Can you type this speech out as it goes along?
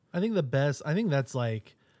I think that's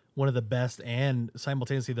like one of the best and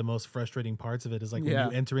simultaneously the most frustrating parts of it is like when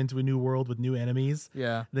you enter into a new world with new enemies.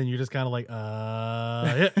 Yeah. Then you're just kind of like,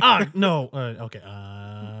 no, okay,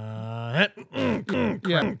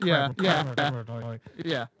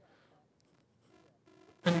 yeah.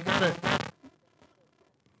 And you gotta.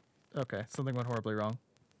 Okay, something went horribly wrong.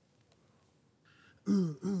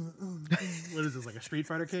 What is this, like a Street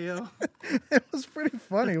Fighter KO? It was pretty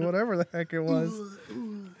funny, whatever the heck it was.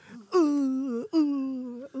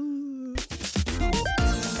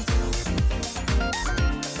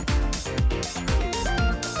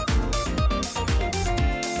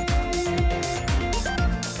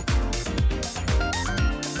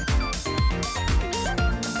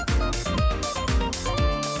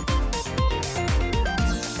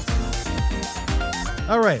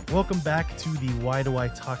 All right, welcome back to the Why Do I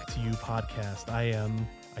Talk to You podcast. I am,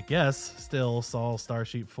 I guess, still Saul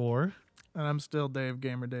Starsheep 4. And I'm still Dave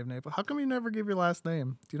Gamer Dave Naple. How come you never give your last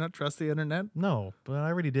name? Do you not trust the internet? No, but I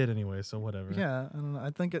already did anyway, so whatever. Yeah, I don't know.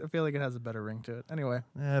 I feel like it has a better ring to it. Anyway.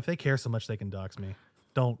 If they care so much, they can dox me.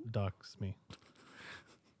 Don't dox me.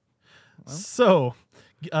 Well. So,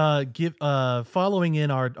 following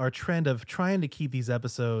in our trend of trying to keep these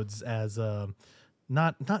episodes as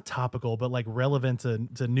not topical, but like relevant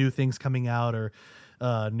to new things coming out or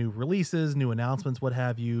new releases, new announcements, what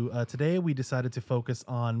have you. Today we decided to focus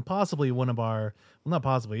on possibly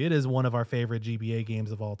it is one of our favorite GBA games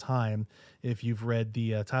of all time. If you've read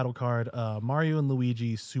the title card, Mario and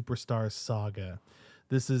Luigi Superstar Saga.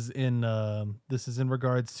 This is in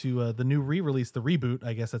regards to the new re-release, the reboot,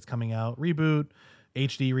 I guess that's coming out. Reboot,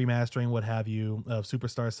 HD remastering, what have you, of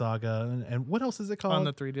Superstar Saga. And what else is it called? On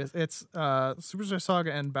the 3DS. It's Superstar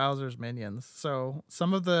Saga and Bowser's Minions. So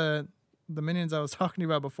some of the minions I was talking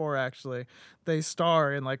about before, actually, they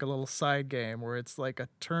star in like a little side game where it's like a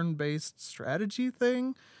turn-based strategy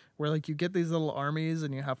thing where like you get these little armies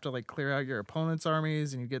and you have to like clear out your opponent's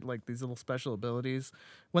armies and you get like these little special abilities.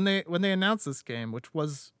 When they announced this game, which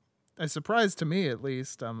was a surprise to me at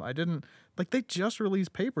least, I didn't like they just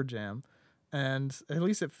released Paper Jam. And at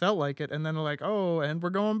least it felt like it. And then they're like, oh, and we're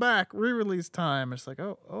going back, re-release time. It's like,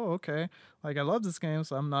 oh, okay. Like, I love this game,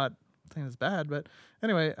 so I'm not saying it's bad. But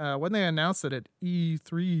anyway, when they announced it at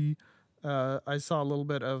E3, I saw a little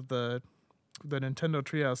bit of the Nintendo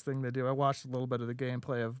Treehouse thing they do. I watched a little bit of the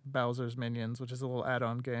gameplay of Bowser's Minions, which is a little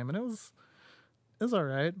add-on game. And it was all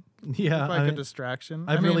right. Yeah, like a distraction.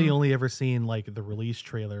 I've really only ever seen like the release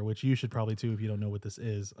trailer, which you should probably too if you don't know what this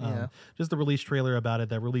is. Just the release trailer about it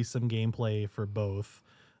that released some gameplay for both.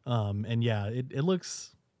 And yeah, it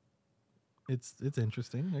looks it's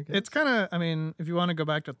interesting. I guess. It's kind of, I mean, if you want to go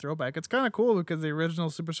back to throwback, it's kind of cool because the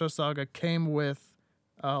original Superstar Saga came with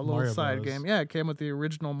a little Mario side Bros. game. Yeah, it came with the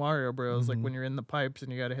original Mario Bros. Mm-hmm. Like when you're in the pipes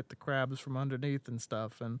and you got to hit the crabs from underneath and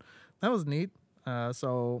stuff, and that was neat.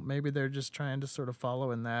 So maybe they're just trying to sort of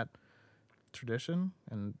follow in that tradition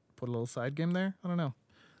and put a little side game there. I don't know.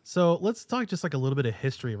 So let's talk just like a little bit of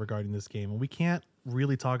history regarding this game. And we can't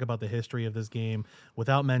really talk about the history of this game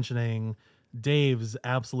without mentioning Dave's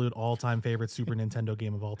absolute all-time favorite Super Nintendo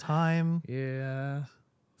game of all time. Yeah.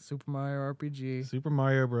 Super Mario RPG. Super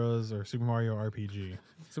Mario Bros. Or Super Mario RPG.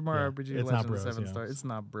 Super Mario RPG it's Legend not Bros, of Seven yeah. Stars. It's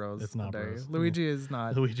not Bros. It's not Bros. Luigi is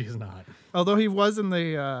not. Luigi is not. Although he was in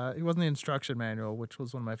the instruction manual, which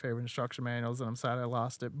was one of my favorite instruction manuals, and I'm sad I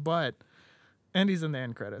lost it. And he's in the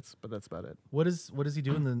end credits, but that's about it. What does he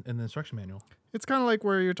do in the instruction manual? It's kind of like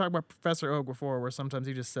where you're talking about Professor Oak before, where sometimes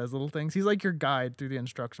he just says little things. He's like your guide through the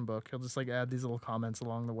instruction book. He'll just like add these little comments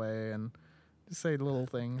along the way and just say little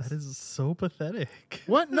things. That is so pathetic.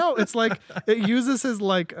 What? No, it's like it uses his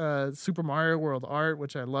like Super Mario World art,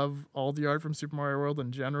 which I love all the art from Super Mario World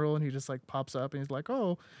in general, and he just like pops up and he's like,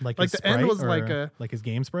 oh, like the end was like like his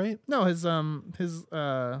game sprite? No, his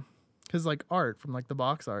like art from like the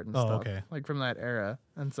box art and stuff, okay. like from that era.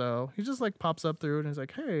 And so he just like pops up through it and he's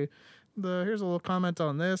like, hey, here's a little comment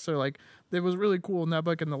on this, or like it was really cool in that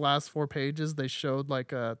book. In the last 4 pages, they showed like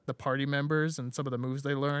the party members and some of the moves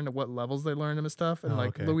they learned and what levels they learned and stuff. And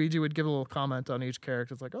Luigi would give a little comment on each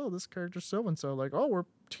character. It's like, oh, this character's so and so. Like, oh, we're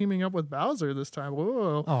teaming up with Bowser this time.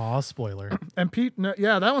 Whoa! Aw, spoiler. And Peach, no,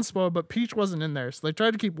 yeah, that one's spoiled, but Peach wasn't in there, so they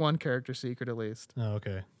tried to keep one character secret at least. Oh,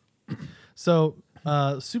 okay. So,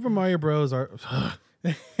 Super Mario Bros.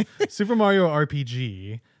 Super Mario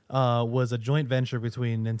RPG was a joint venture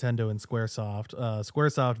between Nintendo and Squaresoft.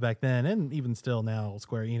 Squaresoft back then, and even still now,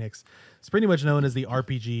 Square Enix, is pretty much known as the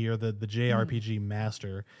RPG or the JRPG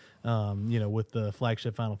master. With the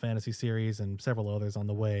flagship Final Fantasy series and several others on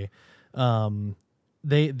the way.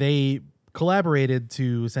 They collaborated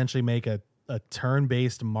to essentially make a a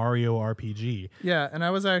turn-based Mario RPG. Yeah, and I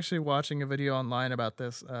was actually watching a video online about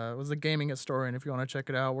this. It was a gaming historian, if you want to check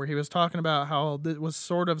it out, where he was talking about how it was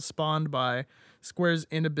sort of spawned by Square's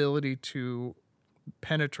inability to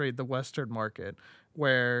penetrate the Western market,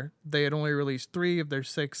 where they had only released 3 of their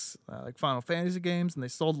 6 like Final Fantasy games, and they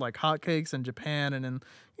sold like hotcakes in Japan, and in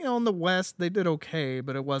the West they did okay,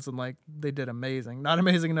 but it wasn't like they did amazing. Not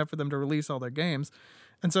amazing enough for them to release all their games.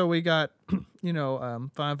 And so we got,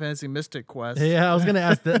 Final Fantasy Mystic Quest. Yeah, I was going to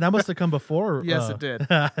ask that must have come before. Yes, it did.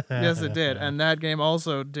 Yes, it did. And that game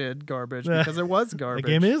also did garbage because it was garbage.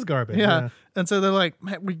 The game is garbage. Yeah. And so they're like,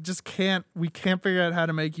 man, we can't figure out how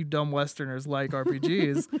to make you dumb Westerners like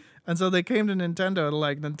RPGs. And so they came to Nintendo and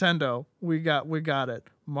like, Nintendo, we got it.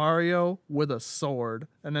 Mario with a sword.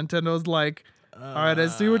 And Nintendo's like, all right, I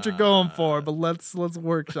see what you're going for, but let's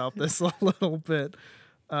workshop this a little bit.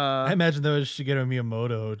 I imagine there was Shigeru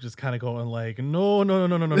Miyamoto just kind of going like, no.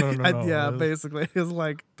 Yeah, basically. He was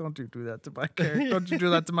like, don't you do that to my character. Don't you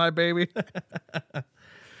do that to my baby.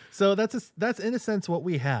 So that's in a sense what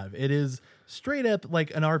we have. It is straight up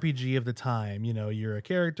like an RPG of the time. You're a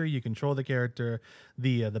character, you control the character.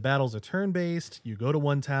 The battles are turn based. You go to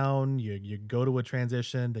one town, you go to a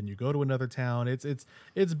transition, then you go to another town.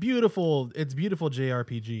 It's beautiful. It's beautiful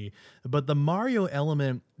JRPG. But the Mario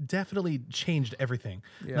element definitely changed everything.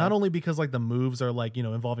 Yeah. Not only because like the moves are like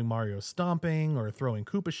involving Mario stomping or throwing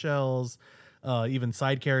Koopa shells. Even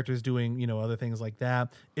side characters doing, other things like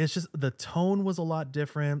that. It's just the tone was a lot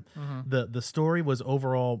different. Mm-hmm. The story was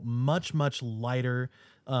overall much, much lighter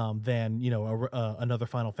than, another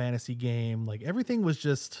Final Fantasy game. Like everything was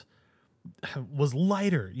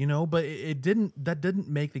lighter, but that didn't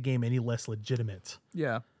make the game any less legitimate.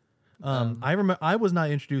 Yeah. I remember I was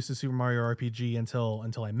not introduced to Super Mario RPG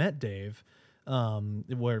until I met Dave.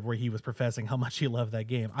 Where he was professing how much he loved that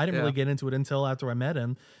game. I didn't really get into it until after I met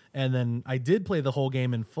him, and then I did play the whole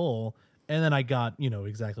game in full, and then I got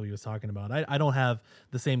exactly what he was talking about. I don't have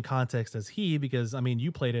the same context as he because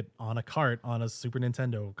you played it on a cart on a Super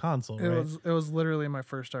Nintendo console. It was literally my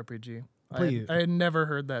first RPG. Please. I had never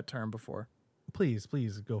heard that term before. Please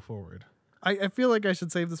go forward. I feel like I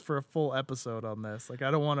should save this for a full episode on this. Like, I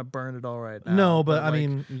don't want to burn it all right now. No, but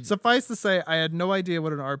suffice to say, I had no idea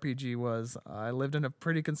what an RPG was. I lived in a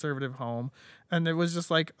pretty conservative home, and it was just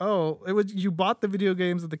like, you bought the video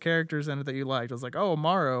games with the characters in it that you liked. I was like, oh,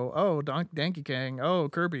 Mario, oh, Donkey Kong, oh,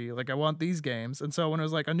 Kirby. Like, I want these games. And so when it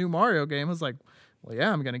was like a new Mario game, I was like, well,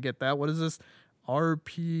 yeah, I'm going to get that. What is this?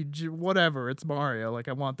 RPG, whatever. It's Mario. Like,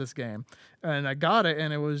 I want this game. And I got it,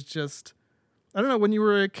 and it was just... I don't know, when you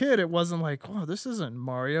were a kid, it wasn't like, oh, this isn't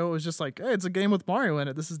Mario. It was just like, hey, it's a game with Mario in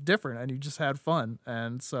it. This is different. And you just had fun.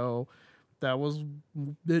 And so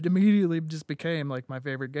it immediately just became like my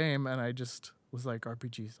favorite game. And I just was like,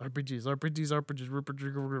 RPGs.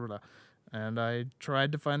 And I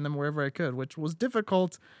tried to find them wherever I could, which was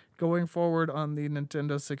difficult going forward on the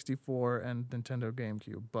Nintendo 64 and Nintendo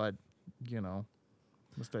GameCube. But,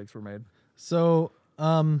 mistakes were made. So,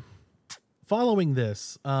 following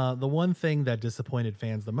this, the one thing that disappointed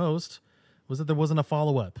fans the most was that there wasn't a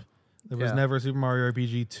follow-up. There was never Super Mario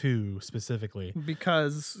RPG 2 specifically.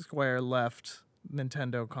 Because Square left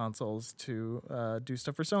Nintendo consoles to do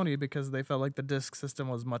stuff for Sony because they felt like the disc system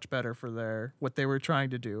was much better for what they were trying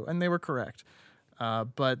to do. And they were correct.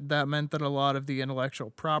 But that meant that a lot of the intellectual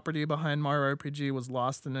property behind Mario RPG was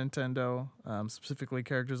lost to Nintendo, specifically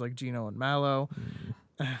characters like Geno and Mallow.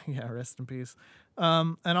 Yeah, rest in peace.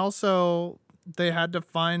 And also, they had to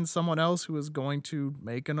find someone else who was going to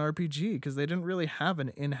make an RPG because they didn't really have an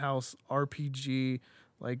in-house RPG,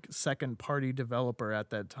 like, second-party developer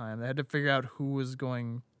at that time. They had to figure out who was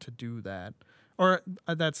going to do that. Or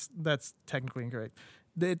that's technically incorrect.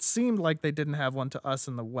 It seemed like they didn't have one to us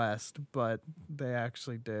in the West, but they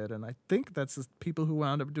actually did. And I think that's the people who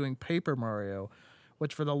wound up doing Paper Mario,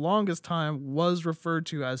 which for the longest time was referred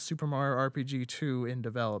to as Super Mario RPG 2 in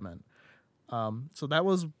development. So that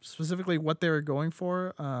was specifically what they were going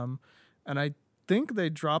for. And I think they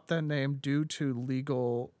dropped that name due to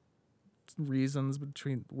legal reasons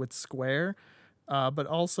with Square, but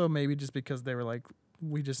also maybe just because they were like,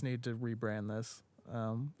 we just need to rebrand this.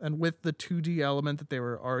 And with the 2D element that they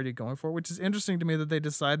were already going for, which is interesting to me that they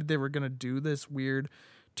decided they were going to do this weird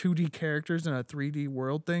 2D characters in a 3D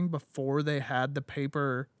world thing before they had the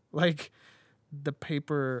paper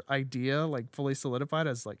idea like fully solidified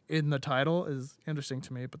as like in the title is interesting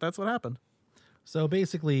to me, but that's what happened. So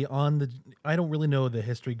basically I don't really know the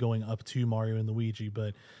history going up to Mario and Luigi,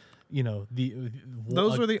 but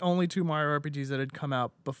those were the only 2 Mario RPGs that had come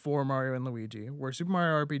out before Mario and Luigi, were Super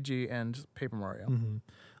Mario RPG and Paper Mario. Mm-hmm.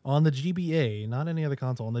 On the GBA, not any other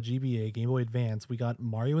console, on the GBA, Game Boy Advance, we got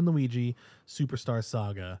Mario and Luigi Superstar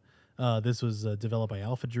Saga. This was developed by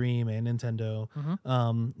Alpha Dream and Nintendo.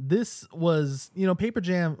 This was,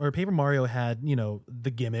 Paper Mario had,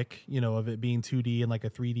 the gimmick, of it being 2D and like a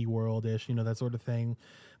 3D world-ish, that sort of thing.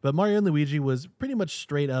 But Mario and Luigi was pretty much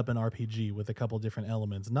straight up an RPG with a couple different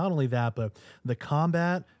elements. Not only that, but the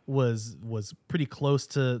combat was pretty close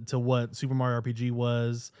to what Super Mario RPG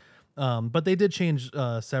was. But they did change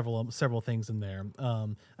several things in there.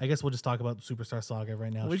 I guess we'll just talk about Superstar Saga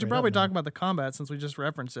right now. We should probably talk about the combat since we just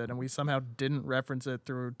referenced it, and we somehow didn't reference it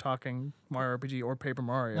through talking Mario RPG or Paper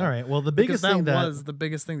Mario. All right. Well, the biggest thing was the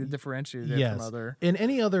biggest thing that differentiated it from other. In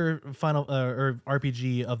any other Final or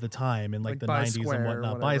RPG of the time in like the 90s and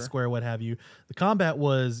whatnot, by Square, what have you, the combat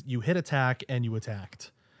was you hit attack and you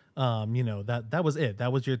attacked. That was it.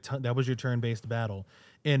 That was your turn-based battle.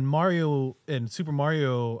 In Super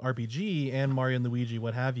Mario RPG and Mario and Luigi,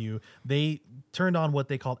 what have you, they turned on what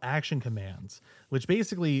they called action commands, which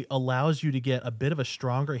basically allows you to get a bit of a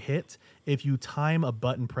stronger hit if you time a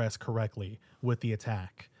button press correctly with the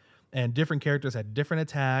attack. And different characters had different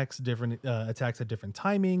attacks at different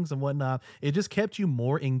timings and whatnot. It just kept you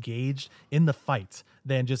more engaged in the fight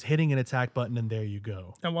than just hitting an attack button and there you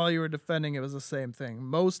go. And while you were defending, it was the same thing.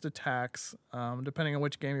 Most attacks, depending on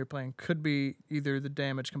which game you're playing, could be either the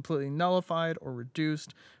damage completely nullified or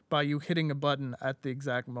reduced by you hitting a button at the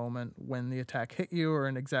exact moment when the attack hit you or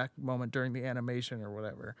an exact moment during the animation or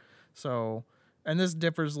whatever. So, and this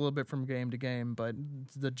differs a little bit from game to game, but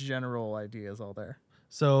the general idea is all there.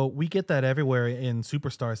 So we get that everywhere in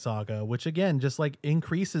Superstar Saga, which again just like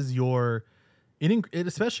increases it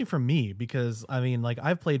especially for me, because I mean, like,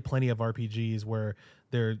 I've played plenty of RPGs where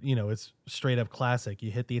they're, it's straight up classic.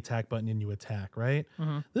 You hit the attack button and you attack, right?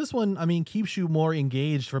 This one, I mean, keeps you more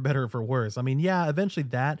engaged for better or for worse. I mean, yeah, eventually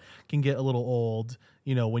that can get a little old,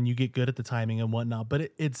 when you get good at the timing and whatnot,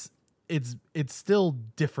 but it's still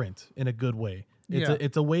different in a good way.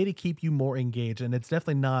 It's a way to keep you more engaged, and it's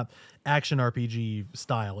definitely not action RPG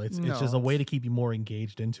style. It's just a way to keep you more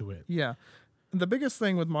engaged into it. Yeah. The biggest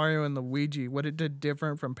thing with Mario and Luigi, what it did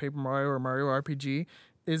different from Paper Mario or Mario RPG,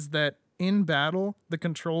 is that in battle, the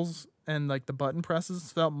controls and like the button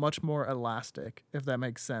presses felt much more elastic, if that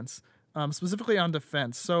makes sense. Specifically on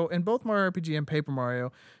defense. So in both Mario RPG and Paper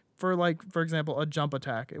Mario, for example, a jump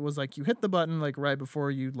attack, it was like you hit the button like right before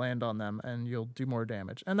you land on them and you'll do more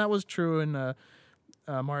damage. And that was true in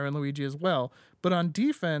Mario and Luigi as well. But on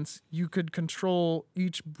defense, you could control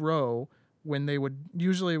each bro when they would,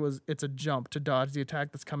 usually it's a jump to dodge the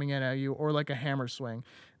attack that's coming in at you, or like a hammer swing.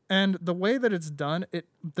 And the way that it's done,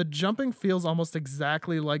 the jumping feels almost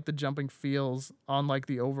exactly like the jumping feels on like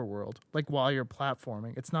the overworld, like while you're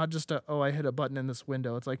platforming. It's not just I hit a button in this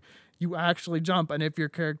window. It's like you actually jump, and if your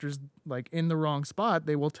character's like in the wrong spot,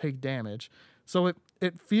 they will take damage. So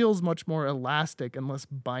it feels much more elastic and less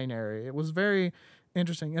binary. It was very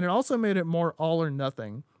interesting. And it also made it more all or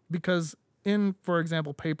nothing, because in, for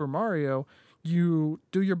example, Paper Mario, you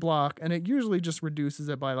do your block and it usually just reduces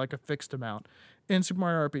it by like a fixed amount. In Super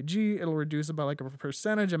Mario RPG, it'll reduce it by like a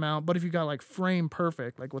percentage amount, but if you got like frame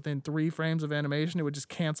perfect, like within 3 frames of animation, it would just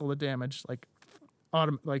cancel the damage like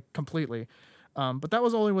completely. But that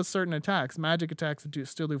was only with certain attacks. Magic attacks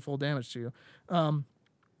still do full damage to you.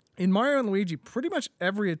 In Mario and Luigi, pretty much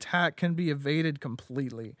every attack can be evaded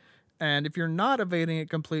completely. And if you're not evading it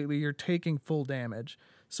completely, you're taking full damage.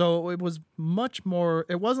 So it was much more,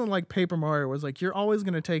 it wasn't like Paper Mario. It was like you're always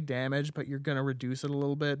going to take damage, but you're going to reduce it a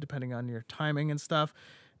little bit depending on your timing and stuff.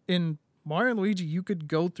 In Mario and Luigi, you could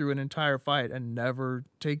go through an entire fight and never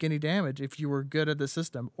take any damage if you were good at the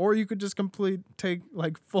system. Or you could just take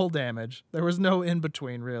like full damage. There was no in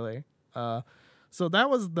between, really. So that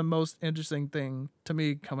was the most interesting thing to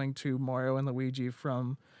me coming to Mario and Luigi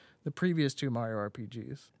from the previous 2 Mario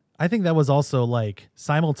RPGs. I think that was also like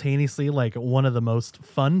simultaneously like one of the most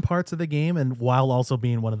fun parts of the game, and while also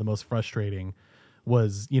being one of the most frustrating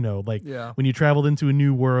was, when you traveled into a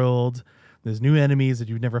new world, there's new enemies that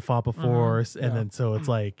you've never fought before. And then so it's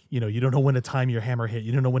like, you don't know when to time your hammer hit.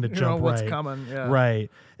 You don't know when to jump what's right. coming. Yeah.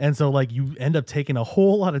 Right. And so like you end up taking a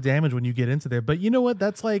whole lot of damage when you get into there. But you know what?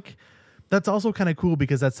 That's also kind of cool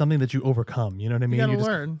because that's something that you overcome. You know what I mean? You gotta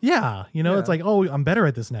learn. Yeah. It's like, oh, I'm better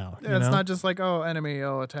at this now. Yeah, it's not just like, oh, enemy,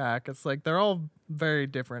 oh, attack. It's like they're all very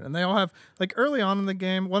different. And they all have, like early on in the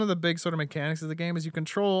game, one of the big sort of mechanics of the game is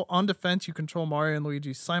on defense, you control Mario and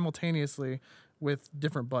Luigi simultaneously with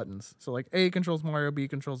different buttons. So like A controls Mario, B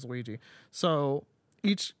controls Luigi. So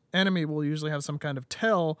each enemy will usually have some kind of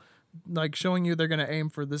tell, like showing you they're going to aim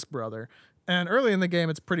for this brother. And early in the game,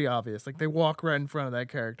 it's pretty obvious. Like they walk right in front of that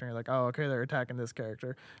character, and you're like, oh, okay, they're attacking this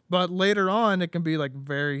character. But later on, it can be like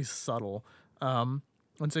very subtle, and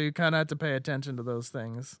so you kind of have to pay attention to those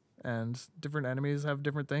things. And different enemies have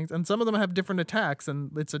different things, and some of them have different attacks.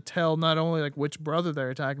 And it's a tell not only like which brother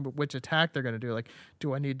they're attacking, but which attack they're going to do. Like,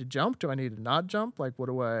 do I need to jump? Do I need to not jump? Like, what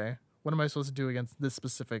am I supposed to do against this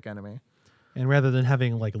specific enemy? And rather than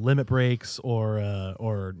having like limit breaks or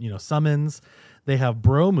summons, they have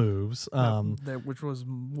bro moves. Which was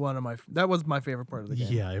that was my favorite part of the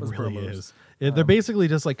game. Yeah, it really is. They're basically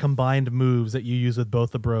just like combined moves that you use with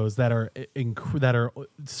both the bros that are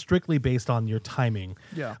strictly based on your timing.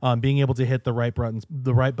 Yeah, being able to hit the right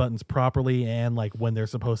buttons properly and like when they're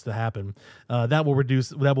supposed to happen. That will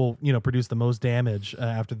produce the most damage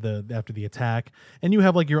after the attack. And you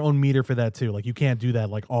have like your own meter for that too. Like you can't do that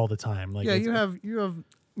like all the time. Like you have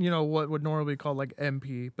what would normally be called like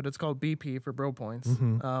MP, but it's called BP for bro points.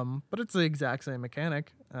 But it's the exact same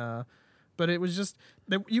mechanic. But it was just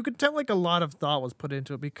you could tell like a lot of thought was put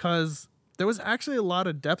into it because there was actually a lot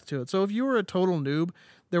of depth to it. So if you were a total noob,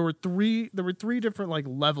 there were three different like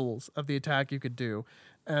levels of the attack you could do,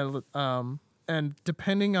 and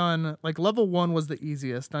depending on like level 1 was the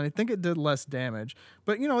easiest, and I think it did less damage,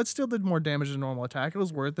 but it still did more damage than normal attack. It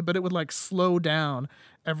was worth it, but it would like slow down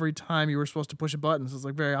every time you were supposed to push a button. So it's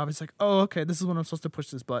like very obvious, like, oh, okay, this is when I'm supposed to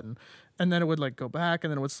push this button. And then it would like go back,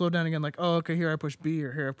 and then it would slow down again, like, oh, okay, here I push B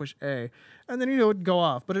or here I push A. And then it would go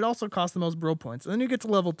off, but it also cost the most bro points. And then you get to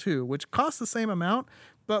level 2, which costs the same amount,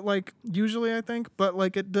 but like usually I think, but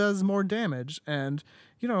like it does more damage, and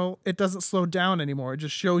it doesn't slow down anymore. It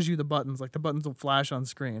just shows you the buttons. Like the buttons will flash on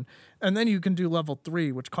screen. And then you can do level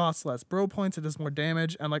 3, which costs less bro points. It does more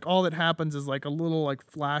damage. And like all that happens is like a little like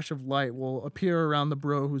flash of light will appear around the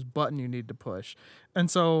bro whose button you need to push.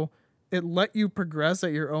 And so it let you progress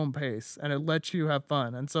at your own pace, and it lets you have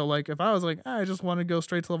fun. And so like if I was like, I just want to go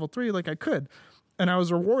straight to level 3, like I could. And I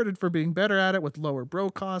was rewarded for being better at it with lower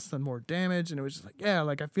bro costs and more damage. And it was just like, yeah,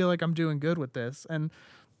 like I feel like I'm doing good with this.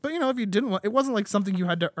 But if you didn't want, it wasn't like something you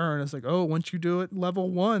had to earn. It's like, oh, once you do it level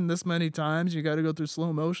 1 this many times, you got to go through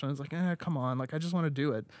slow motion. It's like, come on, like I just want to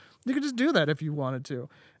do it. You could just do that if you wanted to,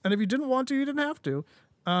 and if you didn't want to, you didn't have to.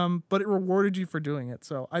 But it rewarded you for doing it.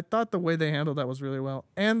 So I thought the way they handled that was really well,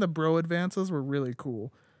 and the bro advances were really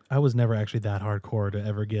cool. I was never actually that hardcore to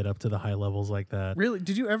ever get up to the high levels like that. Really?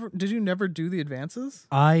 Did you never do the advances?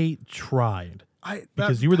 I tried.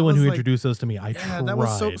 Because you were the one who introduced those to me. I tried. That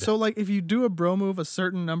was so like if you do a bro move a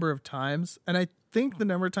certain number of times, and I think the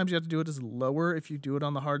number of times you have to do it is lower if you do it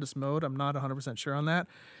on the hardest mode. I'm not 100% sure on that.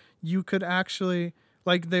 You could actually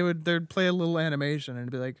like they'd play a little animation and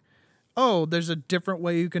it'd be like, oh, there's a different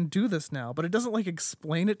way you can do this now, but it doesn't like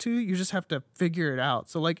explain it to you. You just have to figure it out.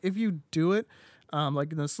 So like if you do it,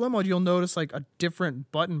 like in the slow mode, you'll notice like a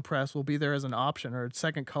different button press will be there as an option, or a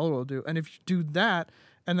second color will do. And if you do that,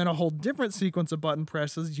 and then a whole different sequence of button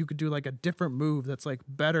presses, you could do like a different move that's like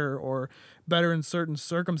better in certain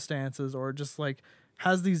circumstances, or just like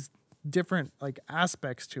has these different like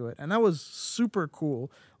aspects to it. And that was super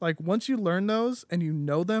cool. Like once you learn those and you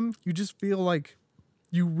know them, you just feel like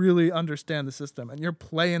you really understand the system and you're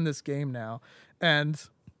playing this game now. And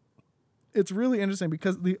it's really interesting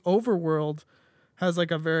because the overworld has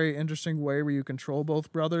like a very interesting way where you control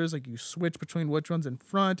both brothers. Like you switch between which one's in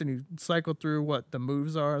front, and you cycle through what the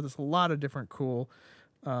moves are. There's a lot of different cool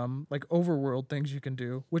like overworld things you can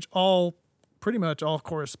do, which pretty much all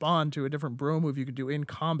correspond to a different bro move you can do in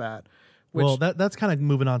combat. Well, that's kind of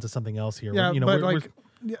moving on to something else here. Yeah,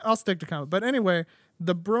 I'll stick to combat. But anyway,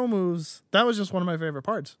 the bro moves, that was just one of my favorite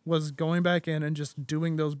parts, was going back in and just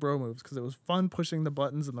doing those bro moves, because it was fun pushing the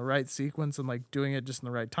buttons in the right sequence and like doing it just in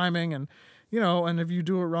the right timing. And and if you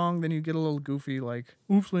do it wrong, then you get a little goofy, like,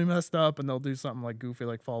 oops, we messed up, and they'll do something like goofy,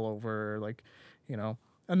 like fall over, or like,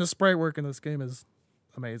 and the sprite work in this game is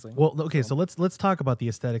amazing. Well, okay, so let's talk about the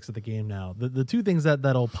aesthetics of the game now. The two things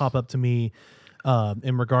that'll pop up to me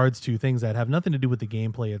in regards to things that have nothing to do with the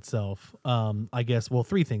gameplay itself, I guess, well,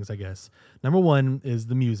 three things, I guess. Number one is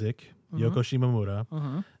the music, Yoko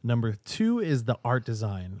Shimomura. Number two is the art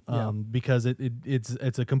design, because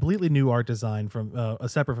it's a completely new art design from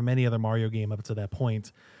separate from any other Mario game up to that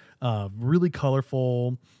point. Really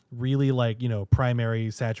colorful, really like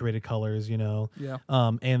primary saturated colors,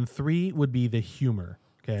 and three would be the humor.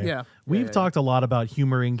 Okay. Yeah. We've talked a lot about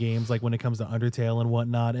humor in games, like when it comes to Undertale and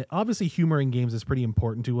whatnot. Obviously, humor in games is pretty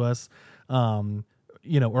important to us. Or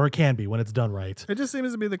it can be when it's done right. It just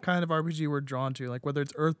seems to be the kind of RPG we're drawn to, like whether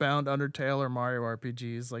it's Earthbound, Undertale, or Mario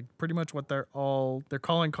RPGs. Like pretty much what their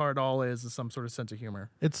calling card all is some sort of sense of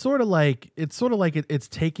humor. It's sort of like it's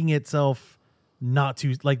taking itself not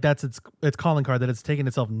too like that's its calling card, that it's taken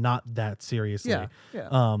itself not that seriously.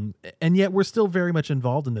 Yeah. And yet we're still very much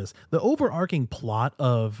involved in this. The overarching plot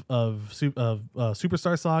of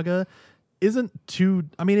Superstar Saga isn't too.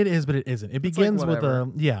 I mean, it is, but it isn't. It begins with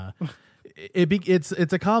whatever.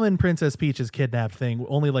 it's a common Princess Peach is kidnapped thing,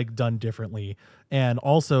 only like done differently, and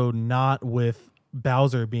also not with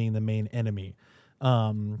Bowser being the main enemy.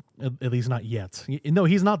 At least not yet. No,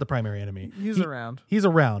 he's not the primary enemy. He's around. He's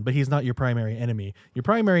around, but he's not your primary enemy. Your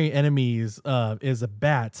primary enemy is a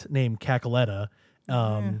bat named Cackletta,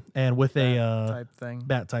 and with Type thing.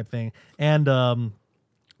 bat type thing, and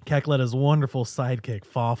Cackletta's wonderful sidekick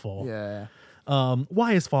Fawful. Yeah.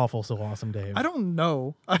 Why is Fawful so awesome, Dave? I don't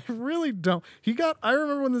know. I really don't. I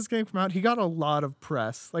remember when this game came out, he got a lot of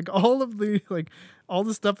press. Like all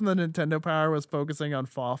the stuff in the Nintendo Power was focusing on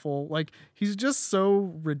Fawful. Like he's just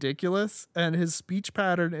so ridiculous, and his speech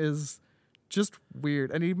pattern is just weird.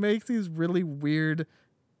 And he makes these really weird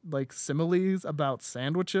like similes about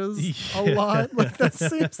sandwiches a lot. Like that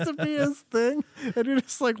seems to be his thing. And you're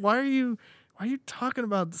just like, why are you talking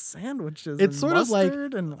about the sandwiches? It's sort of like,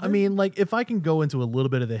 and I mean, like if I can go into a little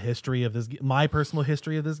bit of the history of this, my personal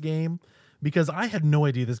history of this game, because I had no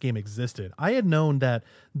idea this game existed. I had known that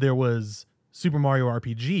there was Super Mario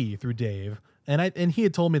RPG through Dave, and he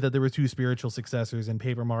had told me that there were two spiritual successors in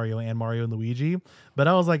Paper Mario and Mario and Luigi, but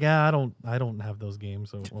I was like, I don't have those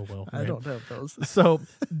games, so oh well. I don't have those. So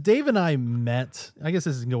Dave and I met, I guess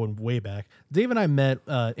this is going way back. Dave and I met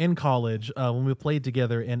in college when we played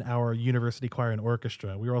together in our university choir and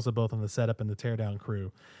orchestra. We were also both on the setup and the teardown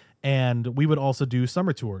crew. And we would also do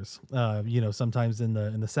summer tours, sometimes in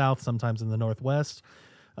the South, sometimes in the Northwest.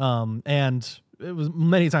 And it was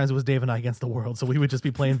many times it was Dave and I against the world. So we would just be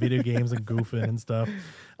playing video games and goofing and stuff.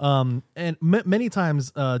 And many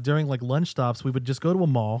times during like lunch stops, we would just go to a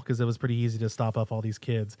mall because it was pretty easy to stop off all these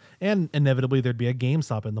kids. And inevitably there'd be a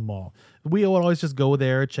GameStop in the mall. We would always just go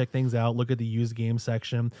there, check things out, look at the used game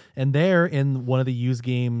section. And there in one of the used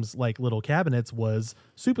games, like little cabinets, was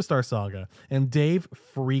Superstar Saga. And Dave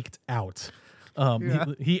freaked out.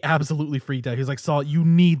 He absolutely freaked out. He was like, Saul, you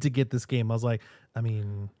need to get this game. I was like, I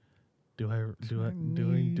mean, do I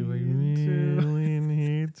really need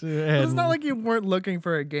to? But it's not like you weren't looking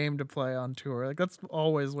for a game to play on tour. Like that's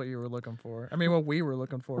always what you were looking for. I mean, what we were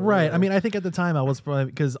looking for. Right. Really. I mean, I think at the time I was probably,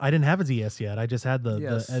 because I didn't have a DS yet. I just had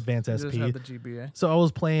the Advance you SP. just had the GBA. So I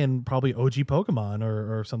was playing probably OG Pokemon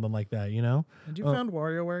or something like that, you know? Had you found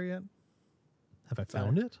WarioWare yet? Have I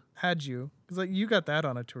found it? Had you? Because like you got that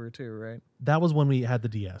on a tour too, right? That was when we had the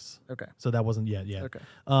DS. Okay. So that wasn't yet. Okay.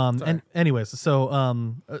 And anyways,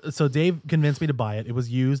 so Dave convinced me to buy it. It was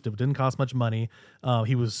used. It didn't cost much money.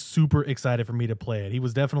 He was super excited for me to play it. He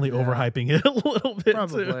was definitely overhyping it a little bit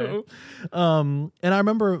too. And I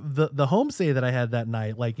remember the homestay that I had that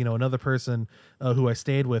night, like, you know, another person who I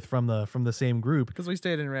stayed with from the same group. Because we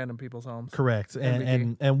stayed in random people's homes. Correct.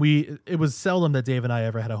 MVD. And it was seldom that Dave and I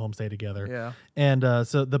ever had a homestay together. Yeah. And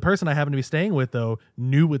so the person I happened to be staying with, though,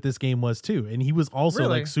 knew what this game was too, and he was also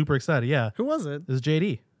Really? like super excited. Yeah. Who was it? It was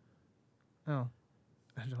JD. Oh,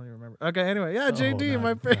 I don't even remember. Okay, anyway, yeah, JD,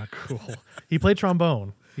 my favorite. Not cool. He played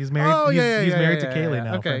trombone. He's married. Oh, he's married to Kaylee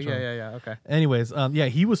now. Okay, French horn. yeah. Okay. Anyways,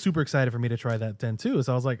 he was super excited for me to try that then too.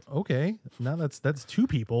 So I was like, okay, now that's two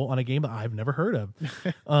people on a game that I've never heard of.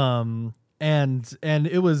 And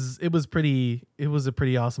it was a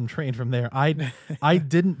pretty awesome train from there. I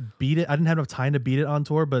didn't beat it. I didn't have enough time to beat it on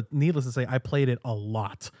tour, but needless to say, I played it a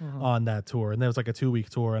lot on that tour. And there was like a 2-week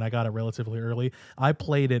tour, and I got it relatively early. I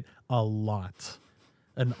played it a lot.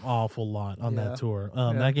 An awful lot on that tour.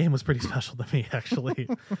 That game was pretty special to me, actually.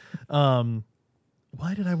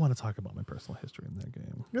 Why did I want to talk about my personal history in that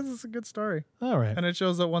game? Because it's a good story. All right. And it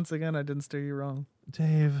shows that once again, I didn't steer you wrong.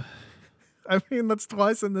 Dave. I mean, that's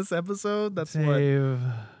twice in this episode. That's Dave.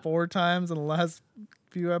 4 times in the last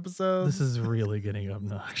few episodes. This is really getting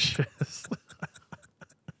obnoxious.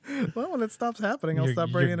 Well, when it stops happening, I'll stop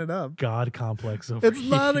bringing it up. God complex over It's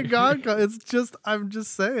not a here. God. It's just, I'm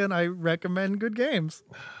just saying, I recommend good games.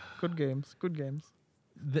 Good games.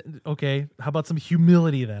 Okay, how about some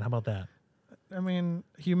humility then? How about that? I mean,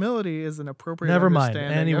 humility is an appropriate. Never mind.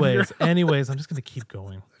 understanding of your- Anyways, I'm just gonna keep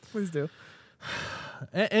going. Please do.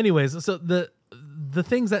 Anyways, so the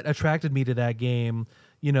things that attracted me to that game,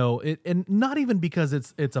 you know, and not even because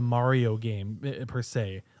it's a Mario game per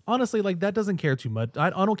se. Honestly, like that doesn't care too much. I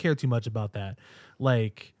don't care too much about that.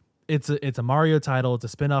 Like it's a Mario title. It's a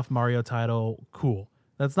spin-off Mario title. Cool.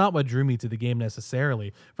 That's not what drew me to the game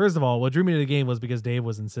necessarily. First of all, what drew me to the game was because Dave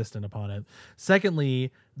was insistent upon it.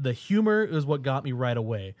 Secondly, the humor is what got me right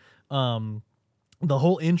away. The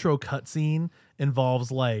whole intro cutscene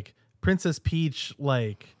involves like Princess Peach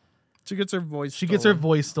like She gets her voice. She gets her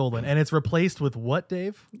voice stolen, and it's replaced with what,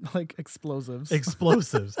 Dave? like explosives.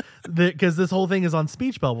 Explosives. Because this whole thing is on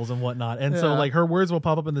speech bubbles and whatnot. And so Yeah. like her words will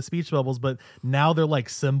pop up in the speech bubbles, but now they're like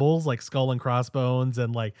symbols, like skull and crossbones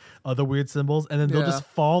and like other weird symbols. And then they'll Yeah. just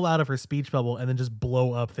fall out of her speech bubble and then just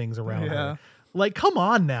blow up things around Yeah. her. Like, come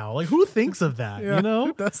on now. Like, who thinks of that? Yeah, You know?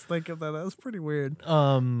 who does think of that? That was pretty weird.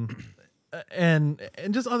 And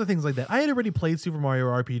just other things like that. I had already played Super Mario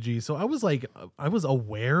RPG, so I was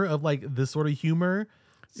aware of like this sort of humor.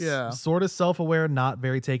 Yeah. Sort of self-aware, not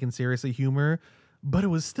very taken seriously humor, but it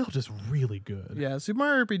was still just really good. Yeah, Super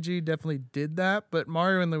Mario RPG definitely did that, but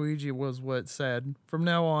Mario and Luigi was what said from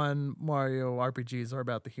now on Mario RPGs are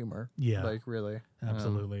about the humor. Yeah. Like really.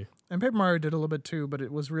 Absolutely. And Paper Mario did a little bit too, but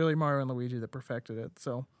it was really Mario and Luigi that perfected it.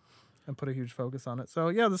 So and put a huge focus on it. So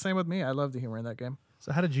yeah, the same with me. I love the humor in that game.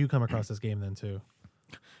 So how did you come across this game then too?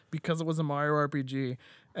 Because it was a Mario RPG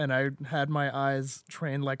and I had my eyes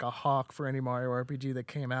trained like a hawk for any Mario RPG that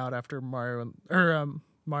came out after Mario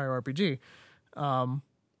RPG.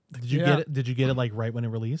 Did you Yeah. get it? Did you get it like right when it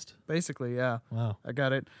released? Basically, yeah. Wow. I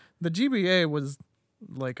got it. The GBA was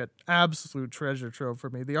like an absolute treasure trove for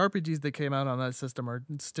me. The RPGs that came out on that system are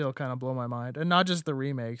still kind of blow my mind. And not just the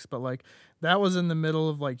remakes, but like that was in the middle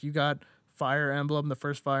of like you got Fire Emblem, the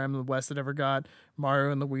first Fire Emblem the West had ever got,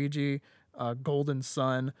 Mario and Luigi, Golden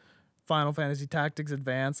Sun, Final Fantasy Tactics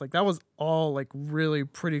Advance. Like that was all like really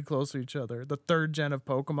pretty close to each other. The third gen of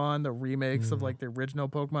Pokemon, the remakes of like the original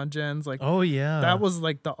Pokemon gens, like Oh yeah. that was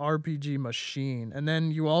like the RPG machine. And then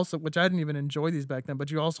you also, which I didn't even enjoy these back then, but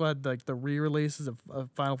you also had like the re-releases of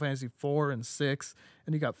Final Fantasy 4 and 6,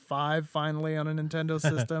 and you got 5 finally on a Nintendo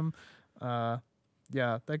system.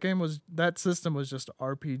 Yeah, that system was just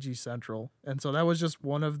RPG central. And so that was just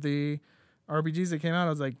one of the RPGs that came out. I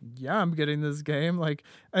was like, yeah, I'm getting this game. Like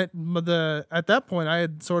at that point, I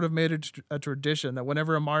had sort of made a tradition that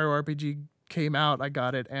whenever a Mario RPG came out, I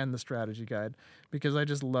got it and the strategy guide because I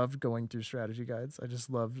just loved going through strategy guides. I just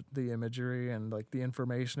loved the imagery and like the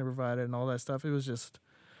information it provided and all that stuff. It was just,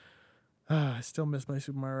 I still miss my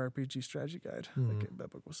Super Mario RPG strategy guide. That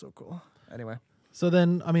book was so cool. Anyway. So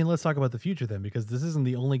then, I mean, let's talk about the future then, because this isn't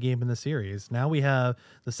the only game in the series. Now we have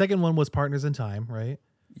the second one was Partners in Time, right?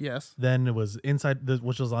 Yes. Then it was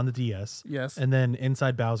which was on the DS. Yes. And then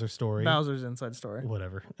Inside Bowser's Story. Bowser's Inside Story.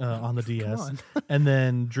 Whatever. On the DS. on. And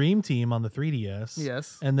then Dream Team on the 3DS.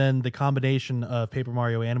 Yes. And then the combination of Paper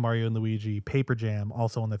Mario and Mario and Luigi, Paper Jam,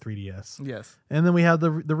 also on the 3DS. Yes. And then we have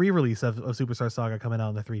the re-release of Superstar Saga coming out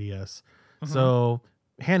on the 3DS. So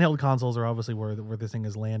handheld consoles are obviously where this thing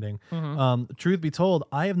is landing. Truth be told,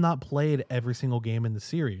 I have not played every single game in the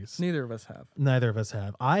series. Neither of us have. Neither of us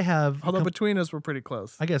have. I have. Although between us, we're pretty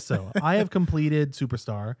close. I guess so. I have completed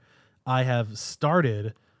Superstar. I have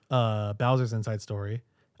started Bowser's Inside Story.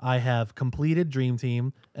 I have completed Dream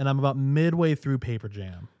Team, and I'm about midway through Paper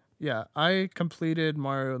Jam. Yeah, I completed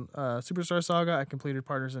Mario Superstar Saga. I completed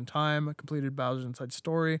Partners in Time. I completed Bowser's Inside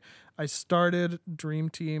Story. I started Dream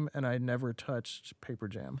Team, and I never touched Paper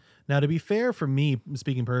Jam. Now, to be fair, for me,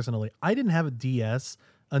 speaking personally, I didn't have a DS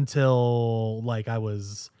until like I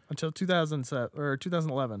was Until 2007 or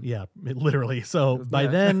 2011. yeah, literally. So by yeah,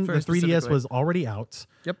 then the very 3DS specifically. was already out.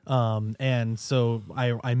 Yep. And so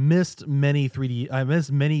I missed many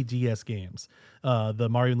many DS games. The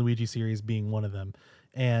Mario and Luigi series being one of them.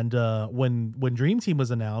 And when Dream Team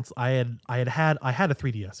was announced, I had a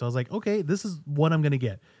 3DS. So I was like, okay, this is what I'm gonna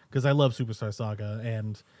get because I love Superstar Saga,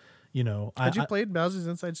 and you know, Had you played Bowser's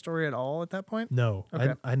Inside Story at all at that point? No,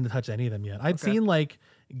 Okay. I hadn't touched any of them yet. I'd Okay. seen like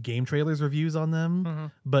game trailers reviews on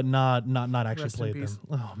them, but not actually Rest in played peace.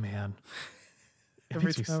 them. Oh man.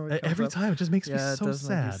 Every time it comes Every up. time it just makes me Yeah, it so does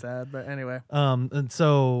make me sad. sad. But anyway, And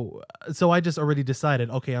so I just already decided,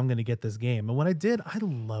 okay, I'm gonna get this game. And when I did, I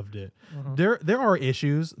loved it. There are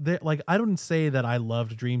issues. Like I don't say that I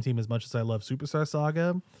loved Dream Team as much as I love Superstar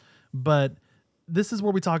Saga, but this is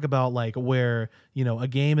where we talk about like where, you know, a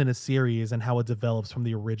game in a series and how it develops from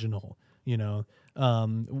the original, you know.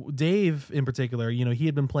 Dave in particular, you know, he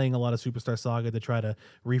had been playing a lot of Superstar Saga to try to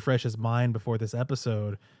refresh his mind before this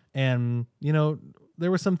episode. And, you know,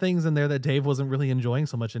 there were some things in there that Dave wasn't really enjoying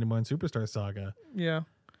so much anymore in Superstar Saga. yeah.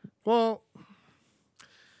 Well,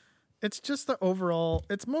 it's just the overall,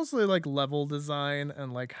 it's mostly like level design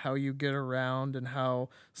and like how you get around and how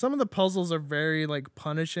some of the puzzles are very like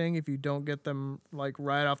punishing if you don't get them like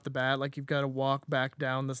right off the bat. Like you've got to walk back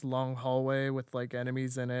down this long hallway with like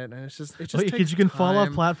enemies in it. And it just Because takes you can fall off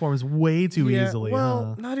time. platforms way too Yeah, easily. Well,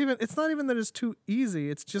 huh? it's not even that it's too easy.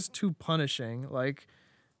 It's just too punishing. Like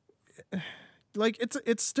like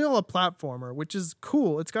it's still a platformer, which is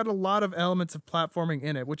cool. It's got a lot of elements of platforming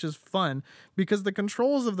in it, which is fun because the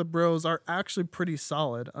controls of the Bros are actually pretty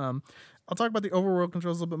solid. I'll talk about the overworld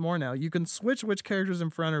controls a little bit more now. You can switch which characters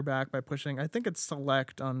in front or back by pushing. I think it's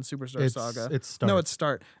select on Superstar Saga. It's start. No, it's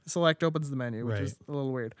start. Select opens the menu, which is a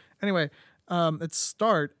little weird. Anyway, it's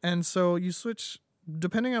start, and so you switch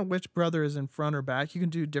depending on which brother is in front or back. You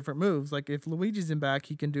can do different moves. Like if Luigi's in back,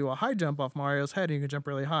 he can do a high jump off Mario's head and you can jump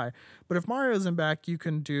really high. But if Mario's in back, you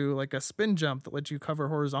can do like a spin jump that lets you cover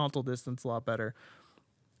horizontal distance a lot better.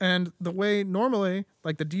 And the way normally,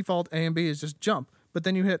 like the default A and B is just jump. But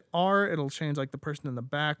then you hit R, it'll change like the person in the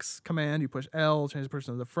back's command. You push L, it'll change the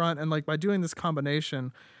person in the front. And like by doing this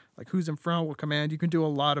combination, like who's in front, what command, you can do a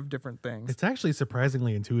lot of different things. It's actually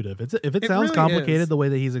surprisingly intuitive. If it sounds really complicated is. the way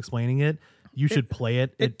that he's explaining it, you should play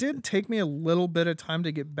it. It did take me a little bit of time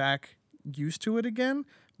to get back used to it again,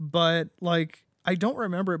 but like I don't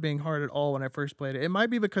remember it being hard at all when I first played it. It might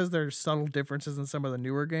be because there's subtle differences in some of the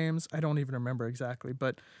newer games. I don't even remember exactly,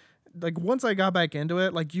 but like once I got back into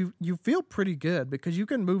it, like you feel pretty good because you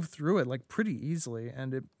can move through it like pretty easily,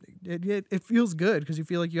 and it feels good because you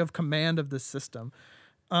feel like you have command of the system.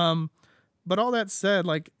 But all that said,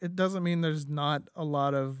 like it doesn't mean there's not a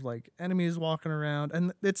lot of like enemies walking around,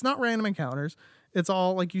 and it's not random encounters. It's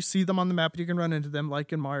all like you see them on the map and you can run into them,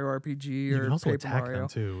 like in Mario RPG you or can also Paper attack Mario. them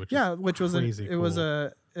too, which was crazy it was cool.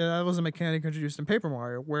 that was a mechanic introduced in Paper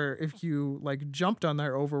Mario, where if you like jumped on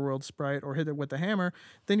their overworld sprite or hit it with the hammer,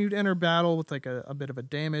 then you'd enter battle with like a bit of a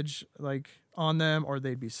damage like on them, or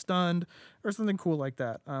they'd be stunned or something cool like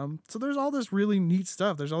that. So there's all this really neat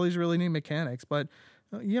stuff. There's all these really neat mechanics, but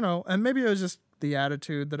you know, and maybe it was just the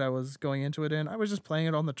attitude that I was going into it in. I was just playing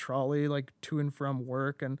it on the trolley, like to and from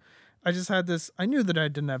work, and I just had this. I knew that I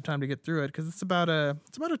didn't have time to get through it because it's about a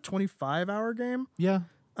 25-hour game. Yeah.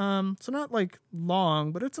 So not like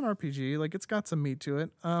long, but it's an RPG. Like it's got some meat to it.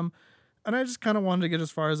 And I just kind of wanted to get as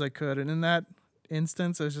far as I could. And in that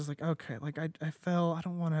instance, I was just like, okay, like I fell. I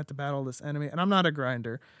don't want to have to battle this enemy. And I'm not a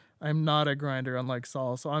grinder. I'm not a grinder unlike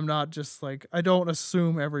Saul. So I'm not just like, I don't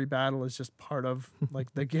assume every battle is just part of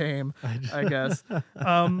like the game, I guess.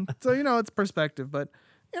 So, you know, it's perspective, but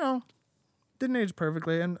you know, didn't age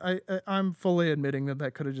perfectly, and I'm fully admitting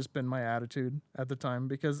that could have just been my attitude at the time,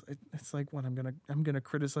 because it's like, what, I'm gonna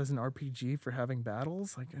criticize an RPG for having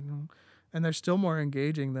battles, like, you know, and they're still more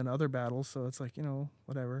engaging than other battles, so it's like, you know,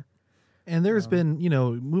 whatever. And there's been, you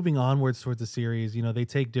know, moving onwards towards the series, you know, they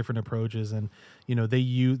take different approaches, and you know they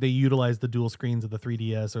utilize the dual screens of the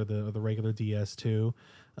 3DS or the regular DS too.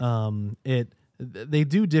 They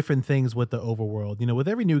do different things with the overworld. You know, with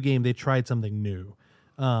every new game, they tried something new.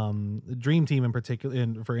 Dream Team in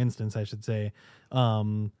particular, for instance, I should say,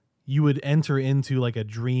 you would enter into like a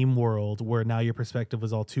dream world where now your perspective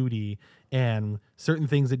was all 2D, and certain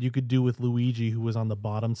things that you could do with Luigi, who was on the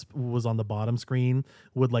bottom screen,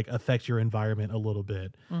 would like affect your environment a little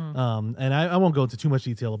bit. And I won't go into too much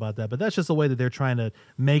detail about that, but that's just the way that they're trying to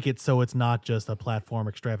make it so it's not just a platform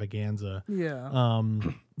extravaganza. Yeah.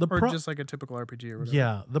 Just like a typical RPG or whatever.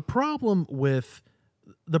 Yeah. The problem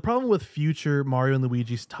with future Mario and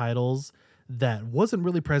Luigi's titles that wasn't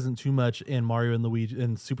really present too much in Mario and Luigi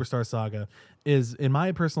in Superstar Saga is, in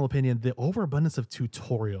my personal opinion, the overabundance of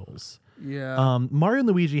tutorials. Yeah. Mario and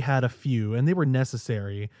Luigi had a few, and they were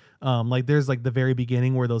necessary. Like there's like the very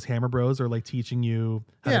beginning where those Hammer Bros are like teaching you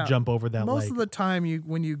how to jump over that. Most of the time,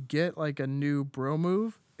 when you get like a new bro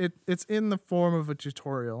move, it's in the form of a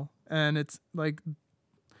tutorial, and it's like,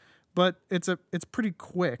 but it's pretty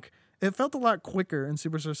quick. It felt a lot quicker in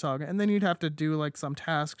Superstar Saga, and then you'd have to do like some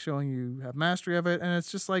task showing you have mastery of it, and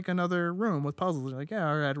it's just like another room with puzzles. You're like,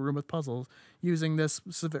 yeah, I had a room with puzzles using this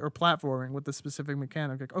specific, or platforming with this specific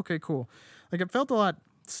mechanic. Like, okay, cool. Like it felt a lot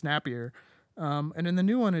snappier, and in the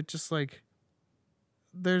new one, it just like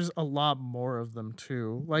there's a lot more of them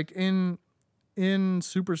too. Like in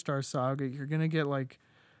Superstar Saga, you're gonna get like,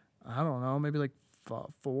 I don't know, maybe like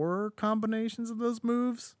 4 combinations of those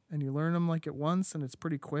moves, and you learn them like at once, and it's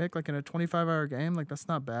pretty quick. Like in a 25-hour game, like that's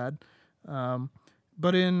not bad.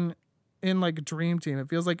 But in like Dream Team, it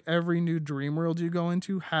feels like every new dream world you go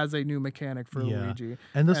into has a new mechanic for Luigi,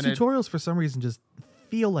 and those tutorials for some reason just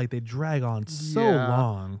feel like they drag on so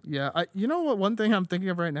long. Yeah, you know what? One thing I'm thinking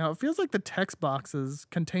of right now, it feels like the text boxes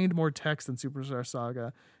contained more text than Superstar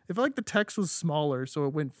Saga. It felt like the text was smaller, so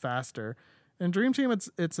it went faster. In Dream Team,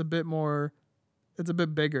 it's a bit more. It's a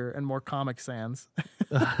bit bigger and more Comic Sans.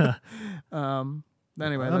 Yeah, and the tutorials for some reason just feel like they drag on so long. Yeah, you know what? One thing I'm thinking of right now, it feels like the text boxes contained more text than Superstar Saga. If like the text was smaller, so it went faster. In Dream Team, it's a bit more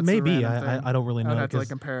Anyway, that's maybe a random thing. I don't really I know. would have to like 'Cause,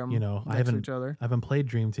 compare them you know, next to each other. I haven't played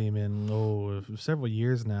Dream Team in several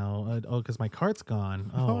years now. Because my cart's gone.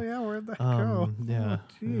 Oh yeah, where'd that go? Yeah.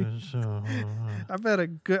 Oh, geez. So, I've had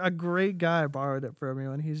a great guy borrowed it from me,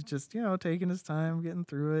 and he's just taking his time getting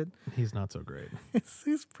through it. he's not so great.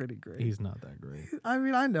 He's pretty great. He's not that great. I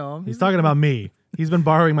mean, I know him. He's talking about me. He's been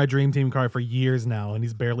borrowing my Dream Team card for years now, and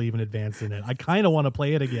he's barely even advanced in it. I kind of want to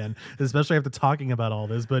play it again, especially after talking about all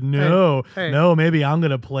this. But no, maybe I'm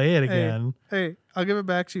gonna play it again. Hey, I'll give it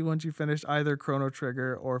back to you once you finish either Chrono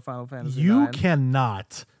Trigger or Final Fantasy. You IX.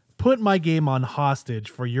 cannot put my game on hostage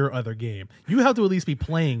for your other game. You have to at least be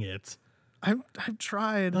playing it. I've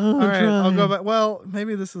tried. Oh, all right, I'll try. go back. Well,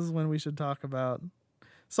 maybe this is when we should talk about.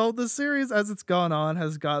 So the series, as it's gone on,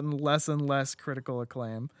 has gotten less and less critical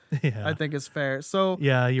acclaim. Yeah. I think is fair. So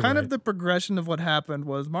Yeah, you're kind right. of the progression of what happened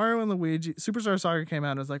was Mario and Luigi, Superstar Saga came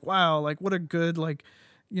out and was like, wow, like what a good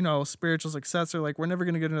spiritual successor. Like we're never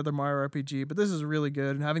gonna get another Mario RPG, but this is really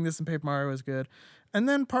good, and having this in Paper Mario is good. And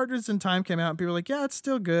then Partners in Time came out, and people were like, yeah, it's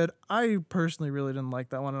still good. I personally really didn't like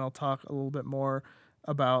that one, and I'll talk a little bit more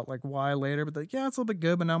about like why later, but like, yeah, it's a little bit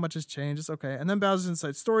good, but not much has changed. It's okay. And then Bowser's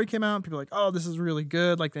Inside Story came out, and people were like, oh, this is really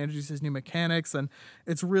good. Like they introduced these new mechanics, and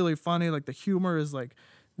it's really funny. Like the humor is like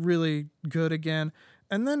really good again.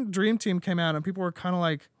 And then Dream Team came out, and people were kind of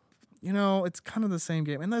like, it's kind of the same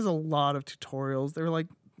game. And there's a lot of tutorials. They were like,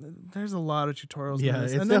 there's a lot of tutorials. Yeah, in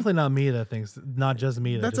this. it's And definitely not me that thinks, not just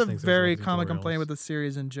me. that's just a thinks there's very lots of common tutorials. complaint with the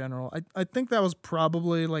series in general. I think that was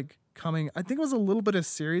probably like coming. I think it was a little bit of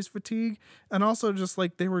series fatigue, and also just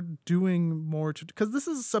like they were doing more to, because this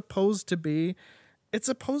is supposed to be, it's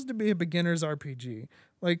supposed to be a beginner's RPG.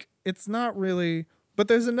 Like it's not really, but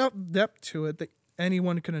there's enough depth to it that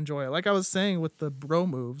anyone can enjoy it. Like I was saying with the bro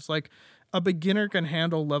moves, like a beginner can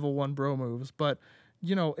handle level 1 bro moves, but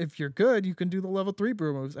if you're good, you can do the level 3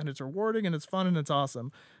 bro moves, and it's rewarding and it's fun and it's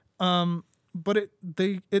awesome. But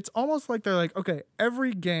it's almost like they're like, okay,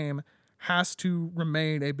 every game has to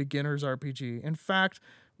remain a beginner's RPG. In fact,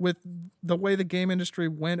 with the way the game industry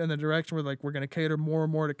went in the direction where like we're going to cater more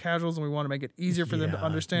and more to casuals, and we want to make it easier for them to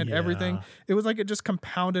understand everything, it was like it just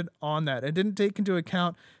compounded on that. It didn't take into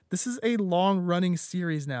account this is a long running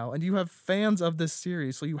series now, and you have fans of this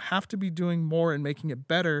series, so you have to be doing more and making it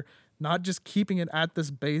better, not just keeping it at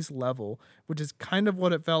this base level, which is kind of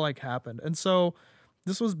what it felt like happened. And so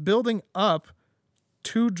this was building up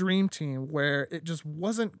to Dream Team, where it just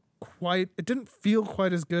wasn't quite, it didn't feel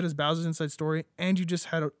quite as good as Bowser's Inside Story, and you just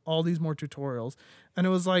had all these more tutorials. And it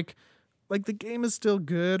was like the game is still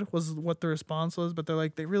good was what the response was, but they're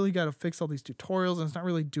like, they really got to fix all these tutorials, and it's not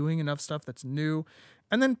really doing enough stuff that's new.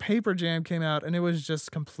 And then Paper Jam came out, and it was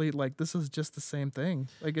just complete, like, this is just the same thing.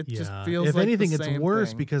 Like, it just feels if like anything, the it's same worse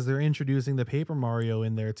thing. because they're introducing the Paper Mario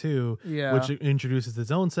in there too, Yeah. which introduces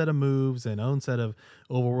its own set of moves and own set of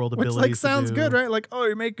overworld Which, abilities. like, sounds to good, do. right? Like, oh,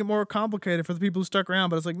 you're making it more complicated for the people who stuck around,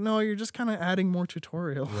 but it's like, no, you're just kind of adding more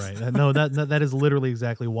tutorials. Right. No, that is literally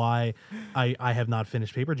exactly why I have not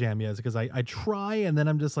finished Paper Jam yet, because I try and then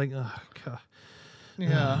I'm just like, oh, God.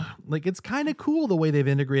 Yeah. Like it's kind of cool the way they've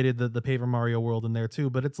integrated the Paper Mario world in there too,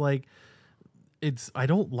 but it's like I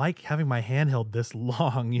don't like having my handheld this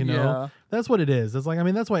long, Yeah. That's what it is. It's like, I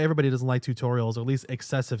mean, that's why everybody doesn't like tutorials, or at least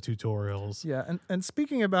excessive tutorials. Yeah, and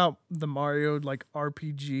speaking about the Mario like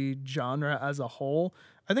RPG genre as a whole,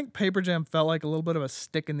 I think Paper Jam felt like a little bit of a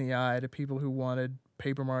stick in the eye to people who wanted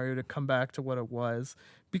Paper Mario to come back to what it was,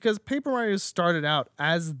 because Paper Mario started out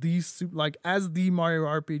as the Mario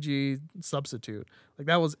RPG substitute. Like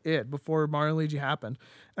that was it before Mario and Luigi happened.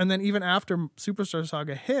 And then even after Superstar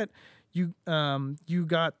Saga hit, you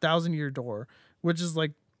got Thousand Year Door, which is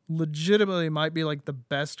like legitimately might be like the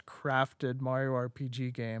best crafted Mario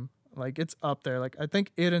RPG game. Like it's up there. Like I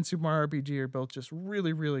think it and Super Mario RPG are both just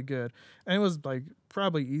really, really good. And it was like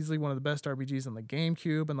probably easily one of the best RPGs on the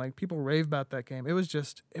GameCube, and like people rave about that game. It was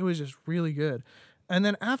just really good. And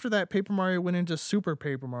then after that, Paper Mario went into Super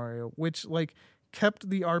Paper Mario, which like kept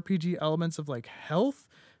the RPG elements of like health,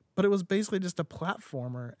 but it was basically just a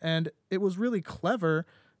platformer, and it was really clever.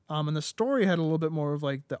 And the story had a little bit more of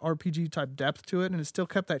like the RPG type depth to it, and it still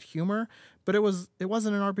kept that humor, but it wasn't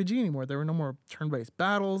an RPG anymore. There were no more turn-based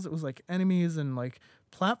battles. It was like enemies and like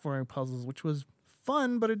platforming puzzles, which was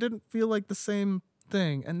fun, but it didn't feel like the same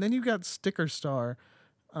thing. And then you got Sticker Star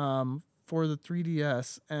for the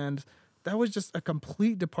 3DS, and that was just a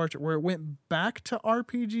complete departure where it went back to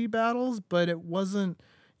RPG battles, but it wasn't,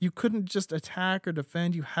 you couldn't just attack or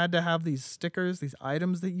defend. You had to have these stickers, these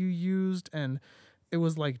items that you used, and it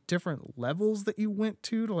was like different levels that you went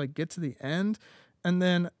to like get to the end. And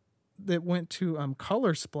then that went to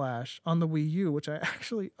Color Splash on the Wii U, which I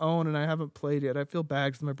actually own and I haven't played yet. I feel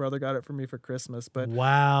bad because my brother got it for me for Christmas, but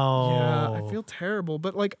Wow. yeah, I feel terrible.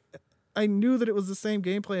 But like, I knew that it was the same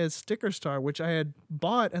gameplay as Sticker Star, which I had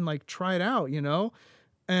bought and like tried out, you know,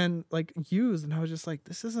 and like used, and I was just like,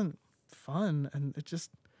 this isn't fun, and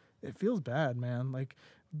it feels bad, man. Like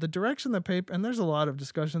the direction that paper, and there's a lot of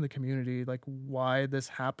discussion in the community like why this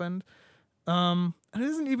happened. And it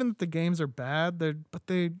isn't even that the games are bad, but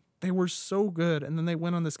they were so good, and then they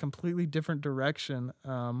went on this completely different direction.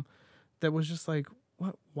 That was just like,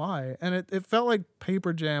 what? Why? And it felt like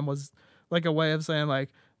Paper Jam was like a way of saying like,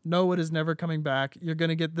 no, it is never coming back. You're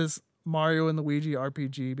gonna get this Mario and Luigi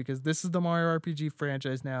RPG because this is the Mario RPG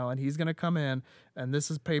franchise now, and he's gonna come in, and this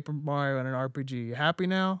is Paper Mario and an RPG. You happy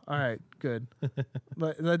now? All right, good.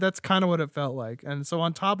 But that's kind of what it felt like. And so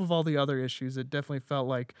on top of all the other issues, it definitely felt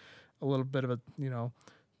like a little bit of a,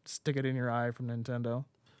 stick it in your eye from Nintendo.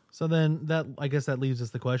 So then I guess that leaves us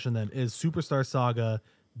the question then, is Superstar Saga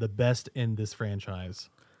the best in this franchise?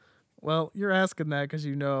 Well, you're asking that because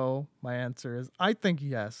you know my answer is I think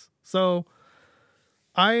yes. So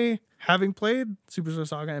having played Superstar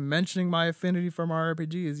Saga and mentioning my affinity for Mario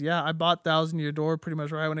RPGs, yeah, I bought Thousand Year Door pretty much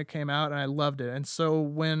right when it came out, and I loved it. And so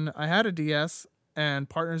when I had a DS and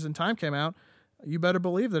Partners in Time came out, you better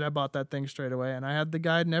believe that I bought that thing straight away, and I had the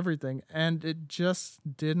guide and everything, and it just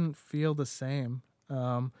didn't feel the same.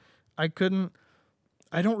 I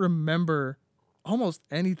don't remember almost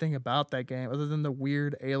anything about that game other than the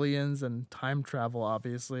weird aliens and time travel,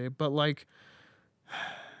 obviously, but like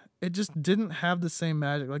it just didn't have the same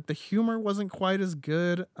magic. Like the humor wasn't quite as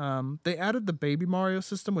good. They added the Baby Mario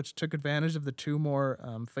system, which took advantage of the two more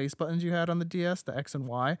face buttons you had on the DS, the X and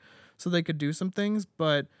Y, so they could do some things,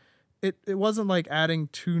 but it wasn't like adding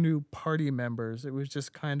two new party members. It was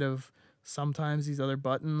just kind of sometimes these other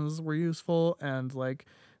buttons were useful, and like,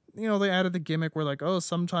 they added the gimmick where like, oh,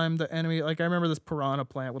 sometime the enemy, like I remember this piranha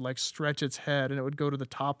plant would like stretch its head and it would go to the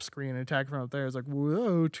top screen and attack from up there. It's like,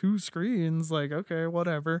 whoa, two screens, like, okay,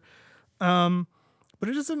 whatever. But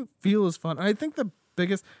it just didn't feel as fun. I think the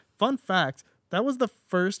biggest fun fact, that was the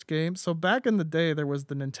first game. So back in the day, there was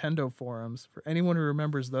the Nintendo forums for anyone who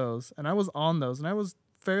remembers those. And I was on those and I was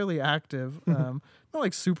fairly active, not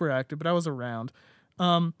like super active, but I was around.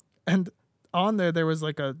 And on there was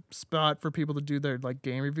like a spot for people to do their like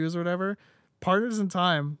game reviews or whatever. Partners in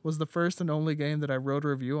Time was the first and only game that I wrote a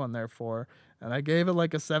review on there for, and I gave it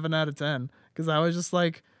like a 7 out of 10 because I was just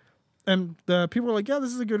like, and the people were like, yeah,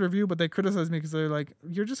 this is a good review, but they criticized me because they're like,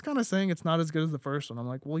 you're just kind of saying it's not as good as the first one. I'm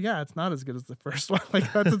like, well, yeah, it's not as good as the first one.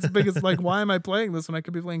 Like that's its biggest, like, why am I playing this when I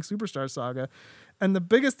could be playing Superstar Saga? And the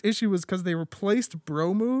biggest issue was because they replaced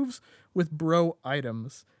bro moves with bro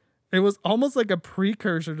items. It was almost like a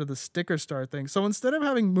precursor to the Sticker Star thing. So instead of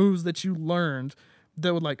having moves that you learned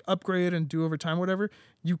that would like upgrade and do over time, whatever,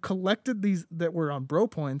 you collected these that were on bro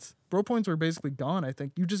points. Bro points were basically gone, I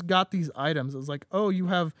think. You just got these items. It was like, oh, you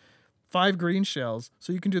have 5 green shells,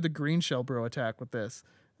 so you can do the green shell bro attack with this.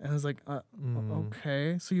 And I was like,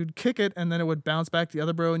 okay. So you'd kick it, and then it would bounce back to the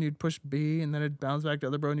other bro, and you'd push B, and then it'd bounce back to the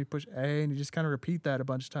other bro, and you'd push A, and you just kind of repeat that a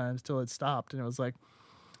bunch of times till it stopped. And it was like,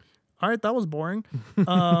 all right, that was boring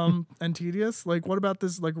and tedious. Like, what about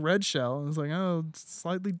this like red shell? And it's like, oh, it's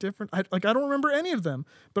slightly different. I don't remember any of them,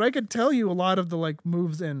 but I could tell you a lot of the like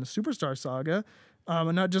moves in Superstar Saga,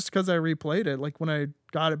 and not just because I replayed it. Like when I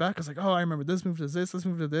got it back, I was like, oh, I remember this move does this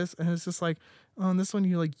move to this, and it's just like, oh, and this one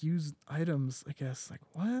you like use items, I guess. Like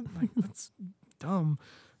what? Like that's dumb.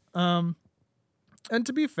 And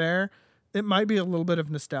to be fair, it might be a little bit of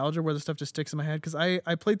nostalgia where the stuff just sticks in my head because I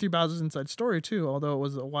played through Bowser's Inside Story too, although it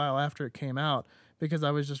was a while after it came out because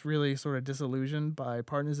I was just really sort of disillusioned by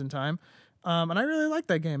Partners in Time. And I really liked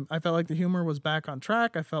that game. I felt like the humor was back on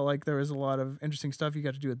track. I felt like there was a lot of interesting stuff you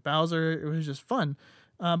got to do with Bowser. It was just fun.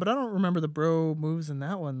 But I don't remember the bro moves in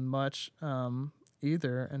that one much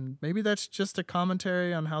either. And maybe that's just a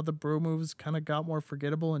commentary on how the bro moves kind of got more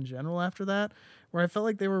forgettable in general after that, where I felt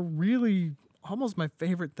like they were really almost my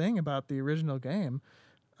favorite thing about the original game.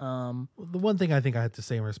 The one thing I think I have to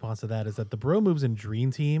say in response to that is that the bro moves in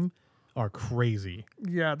Dream Team are crazy.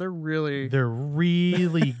 Yeah, they're really they're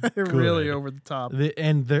really they're good. Really over the top.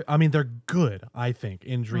 They're good, I think,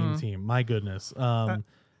 in Dream Team. My goodness. Well,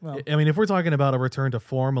 I mean, if we're talking about a return to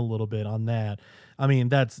form a little bit on that, I mean,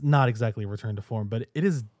 that's not exactly a return to form, but it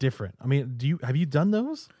is different. I mean, have you done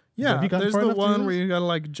those? Yeah, there's the one where you gotta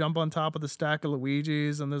like jump on top of the stack of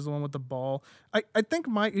Luigi's, and there's the one with the ball. I think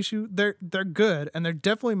my issue, they're good and they're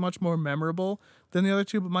definitely much more memorable than the other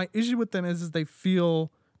two, but my issue with them is they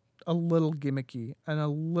feel a little gimmicky and a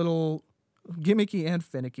little gimmicky and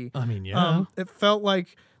finicky. I mean, yeah. It felt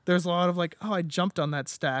like there's a lot of like, oh, I jumped on that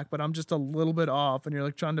stack, but I'm just a little bit off, and you're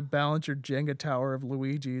like trying to balance your Jenga tower of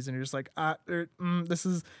Luigi's, and you're just like, this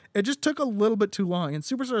is. It just took a little bit too long. In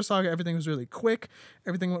Superstar Saga, everything was really quick,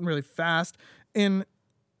 everything went really fast. In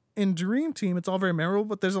Dream Team, it's all very memorable,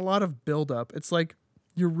 but there's a lot of build up. It's like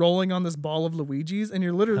you're rolling on this ball of Luigi's, and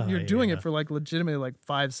you're doing it for like legitimately like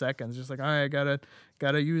 5 seconds. Just like, all right, I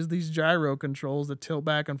gotta use these gyro controls to tilt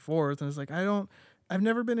back and forth, and it's like I've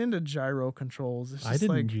never been into gyro controls. It's just I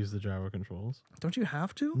didn't like, use the gyro controls. don't you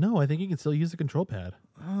have to? No, I think you can still use the control pad.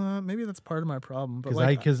 Maybe that's part of my problem. But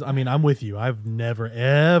like, Because I mean, I'm with you. I've never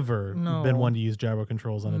ever No. been one to use gyro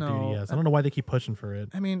controls on a No. 3DS. I don't know why they keep pushing for it.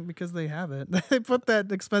 I mean, because they have it. They put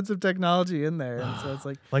that expensive technology in there, and so it's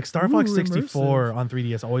like, Like Star Fox ooh, 64 immersive. on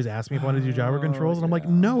 3DS always asks me if I want to do gyro Oh, controls, and I'm like,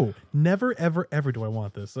 yeah. no, never, ever, ever do I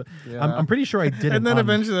want this. Yeah. I'm pretty sure I did it. and then on-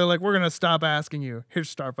 eventually they're like, we're gonna stop asking you. Here's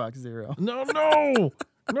Star Fox Zero. no, no,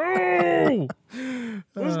 no.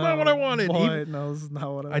 That's not what I wanted. Boy, Even- no, this is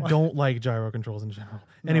not what I I want. don't like gyro controls in general.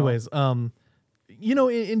 No. Anyways,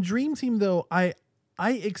 in Dream Team though, I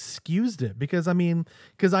excused it because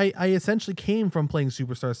I essentially came from playing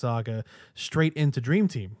Superstar Saga straight into Dream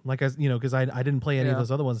Team. Like because I didn't play any of Yeah.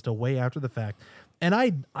 those other ones till way after the fact. And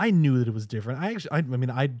I knew that it was different.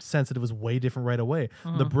 I sensed that it was way different right away.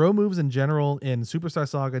 The bro moves in general in Superstar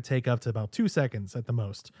Saga take up to about 2 seconds at the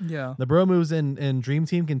most. Yeah. The bro moves in Dream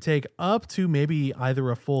Team can take up to maybe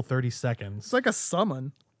either a full 30 seconds. It's like a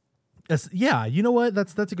summon. Yeah, you know what?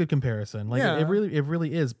 That's a good comparison. Like Yeah. it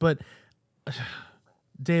really is. But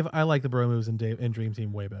Dave, I like the bro moves in Dream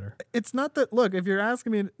Team way better. It's not that. Look, if you're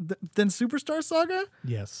asking me, then Superstar Saga.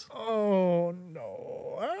 Yes, Oh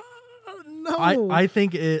no, no. I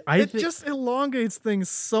think it. It just elongates things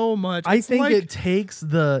so much. I It's think like, it takes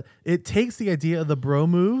the idea of the bro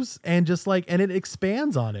moves and and it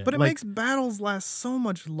expands on it. But it Like, makes battles last so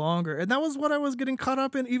much longer. And that was what I was getting caught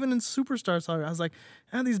up in, even in Superstar Saga. I was like,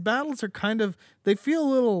 these battles are they feel a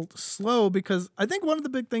little slow, because I think one of the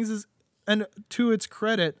big things is, and to its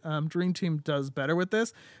credit, Dream Team does better with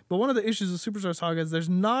this, but one of the issues with Superstar Saga is there's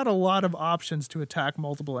not a lot of options to attack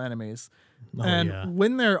multiple enemies. Oh, and yeah.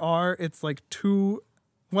 when there are, it's like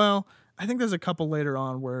I think there's a couple later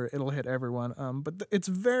on where it'll hit everyone, but it's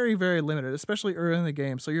very, very limited, especially early in the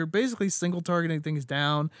game. So you're basically single targeting things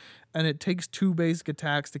down, and it takes 2 basic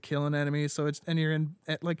attacks to kill an enemy. So you're in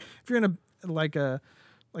like, if you're in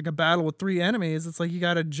a battle with 3 enemies, it's like you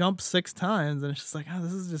got to jump 6 times, and it's just like,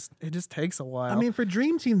 it just takes a while. I mean, for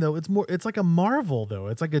Dream Team though, it's like a marvel though.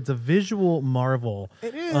 It's a visual marvel.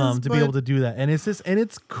 It is, to be able to do that, and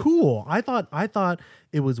it's cool. I thought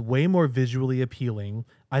it was way more visually appealing.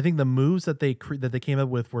 I think the moves that they came up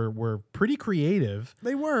with were pretty creative.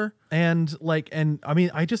 They were. And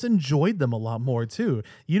I just enjoyed them a lot more too.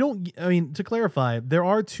 To clarify, there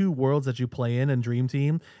are 2 worlds that you play in Dream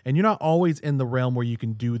Team, and you're not always in the realm where you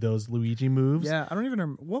can do those Luigi moves. Yeah, I don't even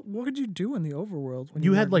remember. What could you do in the overworld? When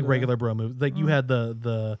You had weren't like the- regular bro moves. Like you had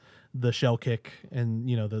the shell kick and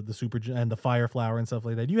the super and the fire flower and stuff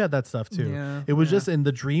like that. You had that stuff too. Yeah, It was yeah. just in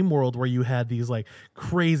the dream world where you had these like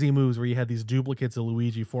crazy moves where you had these duplicates of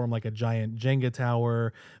Luigi form like a giant Jenga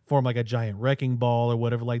tower, form like a giant wrecking ball or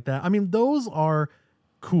whatever like that. I mean, those are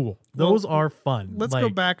cool. Those are fun. Let's go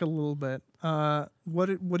back a little bit.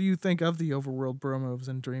 What do you think of the overworld bro moves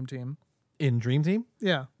in Dream Team? In Dream Team,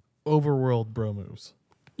 Yeah. overworld bro moves.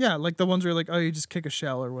 Yeah, like the ones where you're like, oh, you just kick a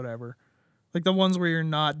shell or whatever. Like the ones where you're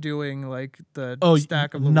not doing like the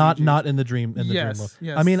stack of not Luigis. in the dream Yes, world.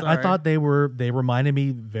 yes, I mean, sorry. I thought they reminded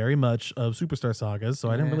me very much of Superstar Sagas, so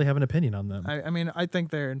I didn't Yeah. really have an opinion on them. I mean, I think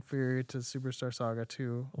they're inferior to Superstar Saga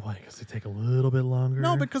too. Why? Because they take a little bit longer.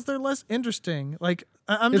 No, because they're less interesting. Like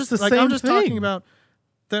I'm It's just the same talking thing. about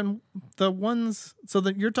then the ones. So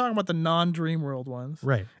that you're talking about the non-Dream World ones.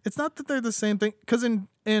 right. It's not that they're the same thing, because in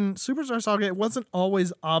Superstar Saga it wasn't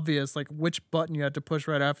always obvious like which button you had to push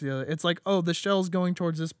right after the other. It's like, oh, the shell's going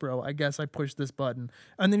towards this bro, I guess I push this button,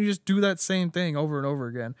 and then you just do that same thing over and over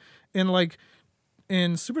again.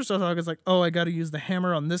 In Superstar Saga, it's like, oh, I got to use the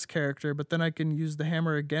hammer on this character, but then I can use the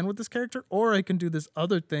hammer again with this character, or I can do this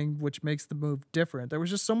other thing which makes the move different. There was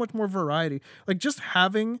just so much more variety. Like just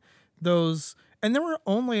having those, and there were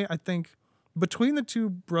only, I think, between the 2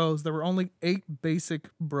 bros, there were only 8 basic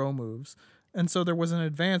bro moves. And so there was an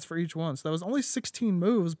advance for each one. So that was only 16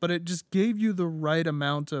 moves, but it just gave you the right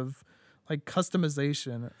amount of like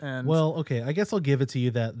customization. And Well, okay, I guess I'll give it to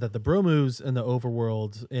you that the bro moves in the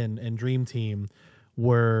overworld in Dream Team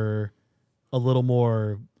were a little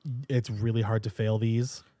more. It's really hard to fail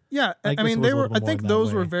these. yeah, I I guess mean, it was they a were. little I more think in that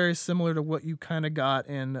those were way. very similar to what you kind of got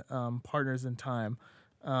in Partners in Time.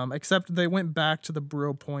 Except they went back to the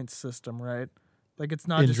bro points system, right? Like it's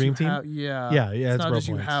not In just Dream you Team? have, Yeah, It's it's not bro just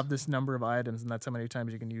you points. have this number of items and that's how many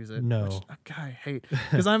times you can use it. No. Which, I hate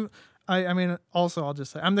because I mean, also I'll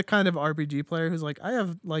just say I'm the kind of RPG player who's like I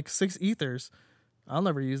have like 6 ethers. I'll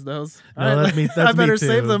never use those. No, that's me. I That's me better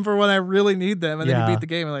save too. them for when I really need them. And then Yeah. you beat the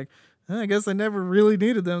game and like, I guess I never really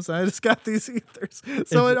needed them, so I just got these ethers.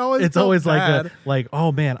 So it's always bad. like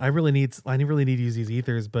oh man, I really need to use these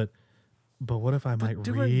ethers, but what if I might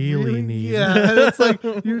Do I really need? Yeah, and it's like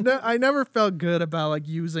I never felt good about like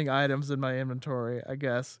using items in my inventory. I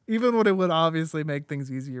guess even when it would obviously make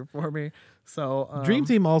things easier for me. So Dream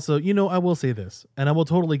Team also, I will say this, and I will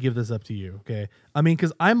totally give this up to you. Okay, I mean,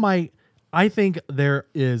 because I think there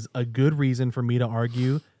is a good reason for me to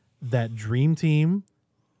argue that Dream Team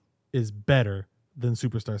is better than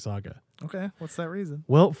Superstar Saga. Okay, what's that reason?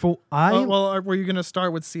 Well, Were you gonna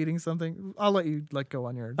start with seeding something? I'll let you go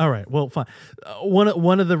on your. All right. Well, fine.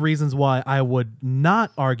 One of the reasons why I would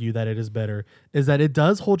not argue that it is better is that it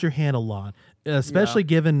does hold your hand a lot, especially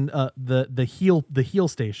given the heal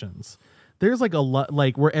stations. There's like a lot,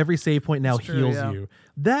 like where every save point now heals you.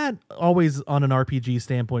 That always on an RPG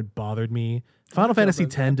standpoint bothered me. Final Fantasy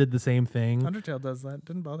X did the same thing. Undertale does that.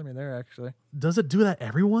 Didn't bother me there actually. Does it do that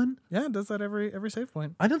everyone? Yeah, it does that every save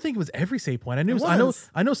point. I don't think it was every save point. I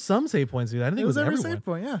know some save points do that. I think it was every everyone. save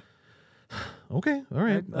point. Yeah. Okay. All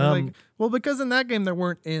right. Because in that game there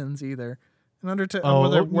weren't inns either. And Undertale, Oh,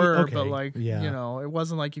 well, there okay, were, but like yeah. it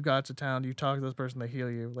wasn't like you got to town, you talk to this person, they heal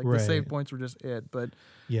you. Like the Right. save points were just it. But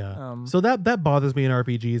yeah. So that bothers me in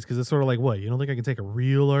RPGs because it's sort of like, what, you don't think I can take a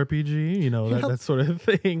real RPG? That sort of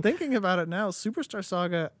thing. Thinking about it now, Superstar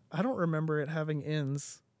Saga, I don't remember it having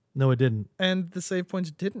inns, No, it didn't. and the save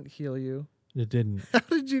points didn't heal you. It didn't. How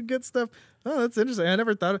did you get stuff? Oh, that's interesting. I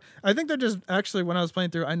never thought. I think they're just actually when I was playing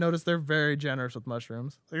through, I noticed they're very generous with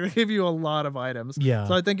mushrooms. They give you a lot of items. Yeah.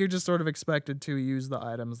 So I think you're just sort of expected to use the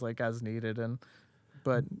items like as needed,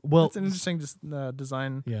 but Well, it's an interesting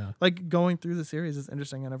design. Yeah. Like going through the series is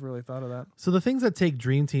interesting. I never really thought of that. So the things that take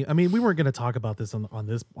Dream Team, I mean, we weren't going to talk about this on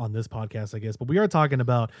this podcast, I guess, but we are talking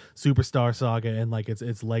about Superstar Saga and like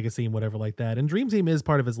its legacy and whatever like that. And Dream Team is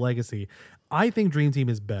part of its legacy. I think Dream Team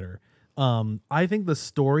is better. I think the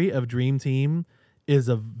story of Dream Team is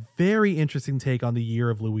a very interesting take on the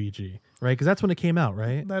year of Luigi, right? Because that's when it came out,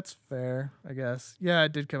 right? That's fair, I guess. Yeah,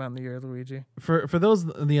 it did come out in the year of Luigi. For those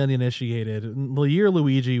in the uninitiated, the year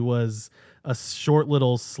Luigi was a short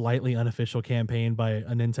little slightly unofficial campaign by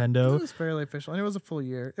a Nintendo. It was fairly official, and it was a full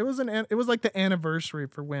year. It was like the anniversary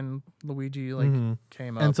for when Luigi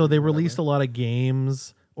came out. And so they released a lot of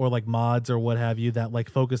games or like mods or what have you that like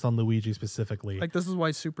focused on Luigi specifically. Like this is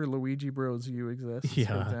why Super Luigi Bros. U exists, for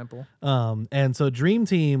example. And so Dream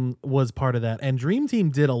Team was part of that, and Dream Team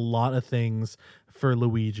did a lot of things for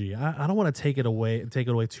Luigi. I don't want to take it away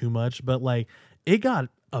too much, but like it got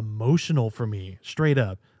emotional for me straight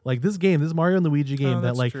up. Like this Mario and Luigi game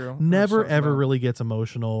that like true. never ever really gets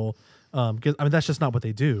emotional. Because I mean that's just not what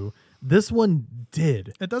they do. This one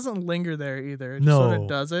did. It doesn't linger there either. It just No. sort of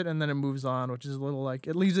does it and then it moves on, which is a little like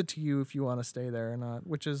it leaves it to you if you want to stay there or not,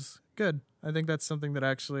 which is good. I think that's something that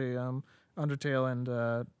actually Undertale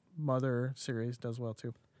and Mother series does well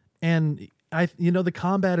too. And the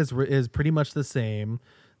combat is pretty much the same.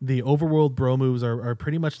 The overworld bro moves are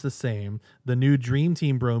pretty much the same. The new Dream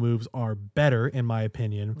Team bro moves are better, in my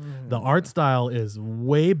opinion. The art style is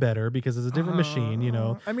way better because it's a different machine,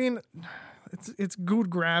 I mean, it's good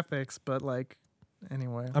graphics, but like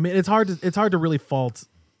anyway. I mean, it's hard to really fault,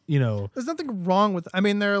 There's nothing wrong with. I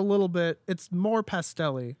mean, they're a little bit. It's more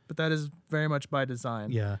pastel-y, but that is very much by design.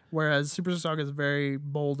 Yeah. Whereas Superstar Saga is very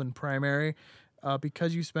bold and primary,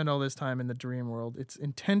 because you spend all this time in the dream world. It's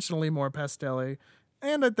intentionally more pastel-y,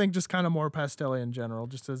 and I think just kind of more pastel-y in general,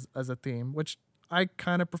 just as a theme, which I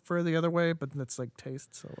kind of prefer the other way, but that's like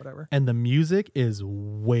taste, so whatever. And the music is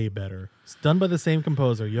way better. It's done by the same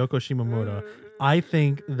composer, Yoko Shimomura. I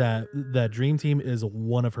think that Dream Team is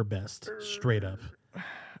one of her best, straight up.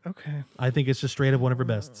 Okay. I think it's just straight up one of her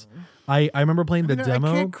bests. I remember playing the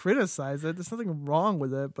demo. I can't criticize it. There's nothing wrong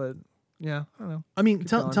with it, but yeah, I don't know. I mean,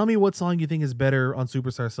 tell me what song you think is better on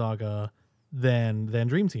Superstar Saga than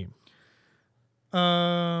Dream Team.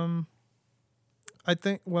 I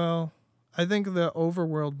think the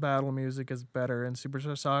overworld battle music is better in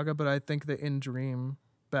Superstar Saga, but I think the in-dream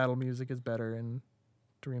battle music is better in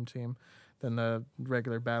Dream Team than the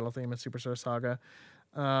regular battle theme in Superstar Saga.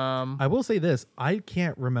 I will say this: I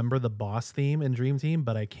can't remember the boss theme in Dream Team,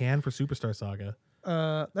 but I can for Superstar Saga.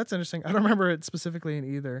 That's interesting. I don't remember it specifically in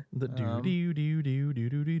either. The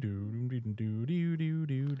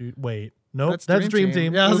Wait, nope, that's Dream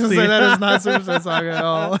Team. Yeah, I was gonna say that is not Superstar Saga at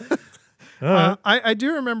all. I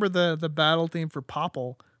do remember the battle theme for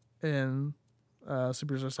Popple in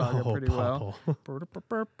Superstar Saga pretty well.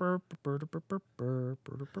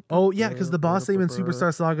 Oh yeah, because the boss theme in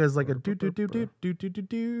Superstar Saga is like a do do do do do do do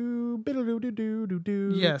do do do do do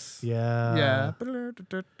do. Yes. Yeah. Yeah.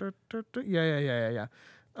 Yeah. Yeah.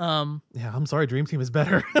 I'm sorry, Dream Team is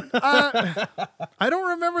better. I don't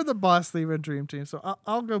remember the boss theme in Dream Team, so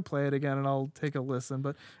I'll go play it again and I'll take a listen.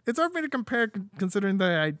 But it's hard for me to compare, considering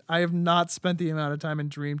that I have not spent the amount of time in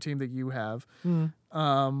Dream Team that you have.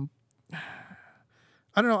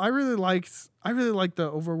 I don't know. I really liked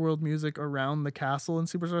the overworld music around the castle in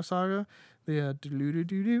Superstar Saga. The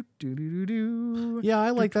Yeah, I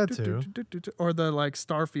like that too. Or the like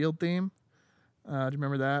Starfield theme. Do you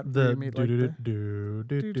remember that? The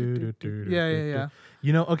Yeah.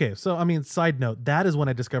 You know, okay, so I mean, side note, that is when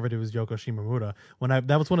I discovered it was Yoko Shimomura.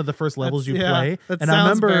 That was one of the first levels you play. That and sounds I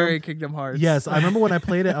remember very Kingdom Hearts. Yes, I remember when I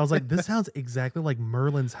played it, I was like, this sounds exactly like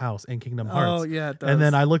Merlin's house in Kingdom Hearts. Oh yeah, it does. And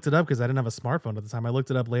then I looked it up because I didn't have a smartphone at the time. I looked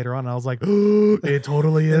it up later on and I was like, oh, it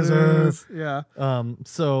totally is her. Yeah.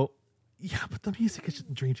 So yeah, but the music is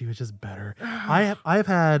just, Dream Team is just better. I've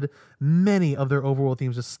had many of their overworld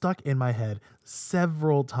themes just stuck in my head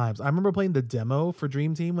several times. I remember playing the demo for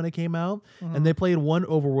Dream Team when it came out, and they played one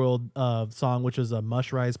overworld song, which was a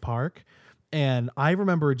Mushrise Park, and I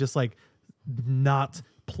remember just like not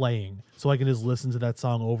playing so I can just listen to that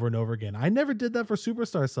song over and over again. I never did that for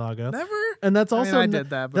Superstar Saga. Never. And that's also I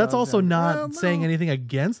did that, but that's I was also young. not Well, no. saying anything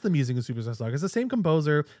against the music of Superstar Saga. It's the same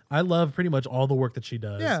composer. I love pretty much all the work that she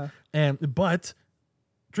does. Yeah. But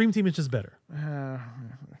Dream Team is just better.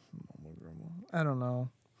 I don't know.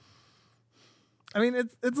 I mean,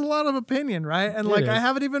 it's a lot of opinion, right? And It like is. I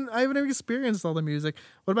haven't even experienced all the music.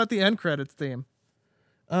 What about the end credits theme?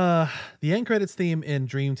 The end credits theme in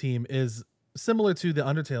Dream Team is similar to the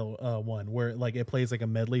Undertale one, where like it plays like a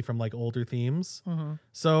medley from like older themes.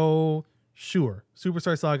 So sure,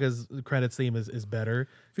 Superstar Saga's credits theme is better.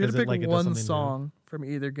 If you had to 'cause pick it does one something new. song from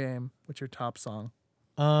either game, what's your top song?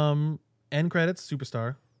 End credits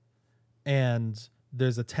Superstar, and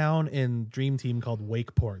there's a town in Dream Team called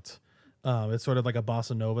Wakeport. It's sort of like a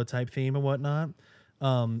bossa nova type theme and whatnot.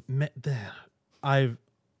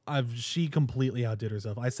 She completely outdid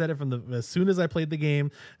herself. I said it as soon as I played the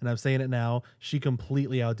game, and I'm saying it now. She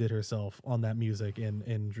completely outdid herself on that music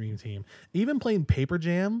in Dream Team. Even playing Paper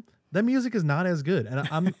Jam, that music is not as good, and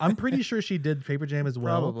I'm pretty sure she did Paper Jam as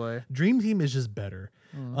well. Probably. Dream Team is just better.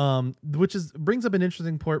 Which brings up an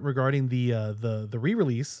interesting point regarding the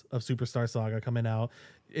re-release of Superstar Saga coming out.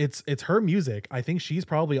 It's her music. I think she's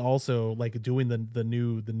probably also like doing the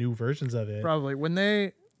new versions of it. Probably when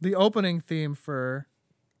the opening theme for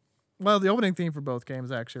both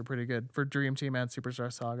games actually are pretty good for Dream Team and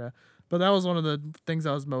Superstar Saga. But that was one of the things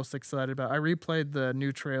I was most excited about. I replayed the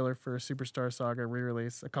new trailer for Superstar Saga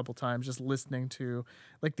re-release a couple times, just listening to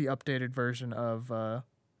like the updated version of the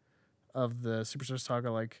Superstar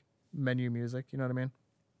Saga like menu music. You know what I mean?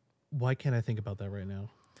 Why can't I think about that right now?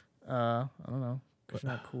 I don't know. 'Cause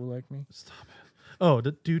you're not cool like me. Stop it. Oh,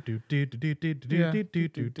 okay,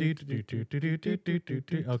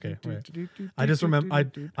 right. I just remember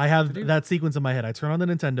I have that sequence in my head. I turn on the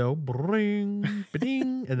Nintendo, bring,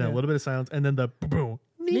 ba-ding, and then a little bit of silence, and then the boom,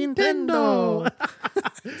 Nintendo.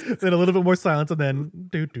 Then a little bit more silence, and then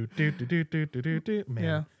man.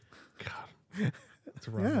 Yeah. God, what's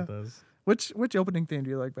wrong with us? Which opening theme do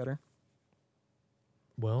you like better?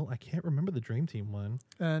 Well, I can't remember the Dream Team one.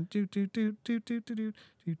 Isn't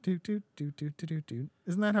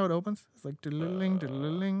that how it opens? It's like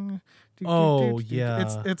doodling. Oh,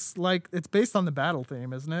 yeah. It's like it's based on the battle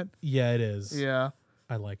theme, isn't it? Yeah, it is. Yeah.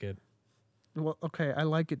 I like it. Well, okay, I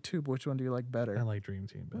like it too, but which one do you like better? I like Dream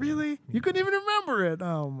Team better. Really? You couldn't even remember it.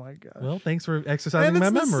 Oh my god. Well, thanks for exercising and my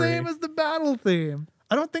it's the memory. same as the battle theme.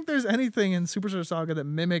 I don't think there's anything in Superstar Saga that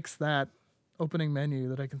mimics that opening menu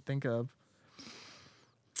that I can think of.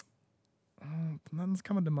 Nothing's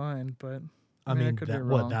coming to mind, but I mean, could be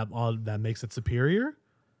wrong. that makes it superior?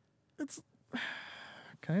 It's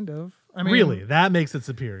kind of. I mean, Really, that makes it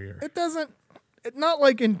superior. it doesn't. It not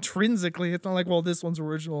like intrinsically. It's not like, well, this one's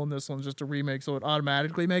original and this one's just a remake, so it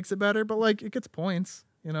automatically makes it better. But like, it gets points.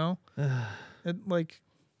 You know, it like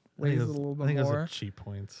weighs it a little I think bit those more. are cheap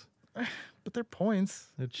points. But they're points.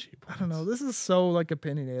 They're cheap I points. don't know. This is so like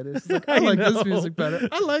opinionated. It's like, I I like this know. music better.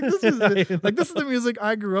 I like this I music. Like know. this is the music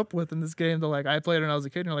I grew up with in this game. That like I played when I was a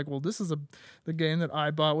kid. And you're like, well, this is the game that I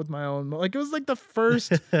bought with my own. Like it was like the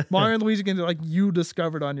first Mario and Luigi game that like you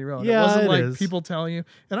discovered on your own. Yeah, it wasn't it like is. people telling you.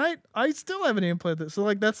 And I still haven't even played this. So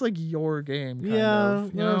like that's like your game. Kind Yeah,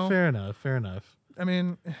 of, you know. fair enough. Fair enough. I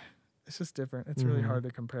mean, it's just different. It's really Mhm. hard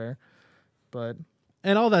to compare. But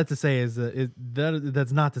And all that to say is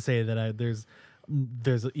that's not to say that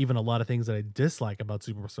there's even a lot of things that I dislike about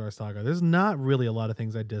Superstar Saga. There's not really a lot of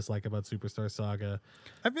things I dislike about Superstar Saga.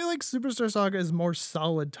 I feel like Superstar Saga is more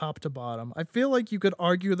solid top to bottom. I feel like you could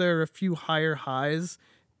argue there are a few higher highs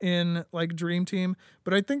in like Dream Team,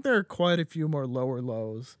 but I think there are quite a few more lower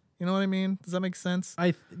lows. You know what I mean? Does that make sense?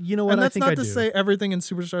 You know what? And that's I think not I to do. say everything in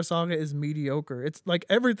Superstar Saga is mediocre. It's like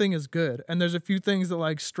everything is good, and there's a few things that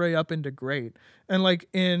like stray up into great. And like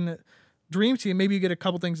in Dream Team, maybe you get a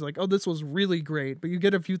couple things like, oh, this was really great, but you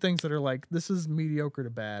get a few things that are like, this is mediocre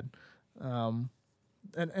to bad.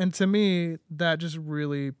 And to me, that just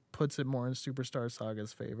really puts it more in Superstar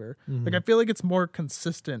Saga's favor. Like I feel like it's more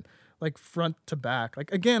consistent, like front to back.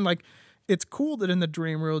 Like again, like it's cool that in the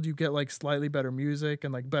dream world you get like slightly better music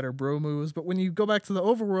and like better bro moves, but when you go back to the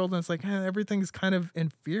overworld and it's like, everything's kind of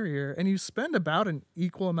inferior, and you spend about an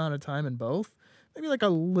equal amount of time in both, maybe like a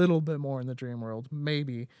little bit more in the dream world,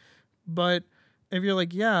 maybe. But if you're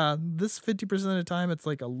like, yeah, this 50% of the time it's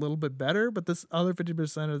like a little bit better, but this other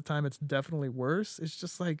 50% of the time it's definitely worse, it's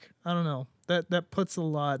just like, I don't know. That puts a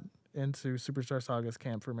lot into Superstar Saga's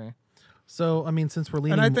camp for me. So I mean, since we're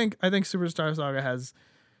leaning, And I think Superstar Saga has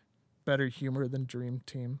better humor than Dream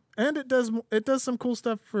Team, and it does some cool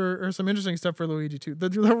stuff or some interesting stuff for Luigi too. The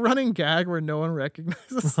running gag where no one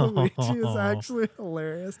recognizes Luigi is actually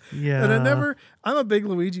hilarious. yeah, And I'm a big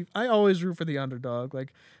Luigi. I always root for the underdog.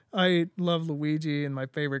 Like I love Luigi, and my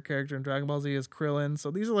favorite character in Dragon Ball Z is Krillin. So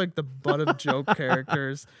these are like the butt of joke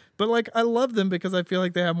characters, but like I love them because I feel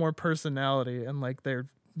like they have more personality, and like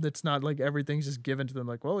it's not like everything's just given to them.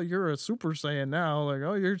 Like, well, you're a Super Saiyan now. Like,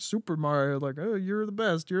 oh, you're Super Mario. Like, oh, you're the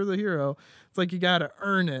best. You're the hero. It's like you got to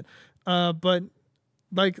earn it. But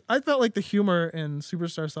like, I felt like the humor in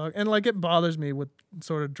Superstar Saga, and like it bothers me with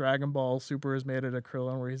sort of Dragon Ball Super has made it a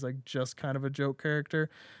Krillin where he's like just kind of a joke character.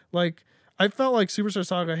 Like, I felt like Superstar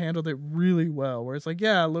Saga handled it really well, where it's like,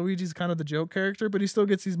 yeah, Luigi's kind of the joke character, but he still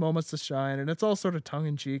gets these moments to shine, and it's all sort of tongue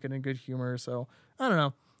in cheek and in good humor. So I don't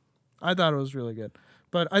know. I thought it was really good.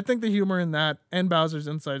 But I think the humor in that and Bowser's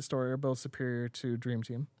Inside Story are both superior to Dream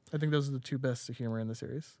Team. I think those are the two best humor in the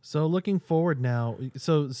series. So looking forward now,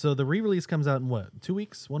 so the re-release comes out in what, 2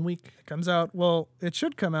 weeks, 1 week? It comes out, well, it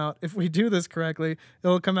should come out, if we do this correctly,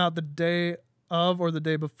 it'll come out the day of or the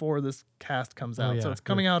day before this cast comes out. yeah, So it's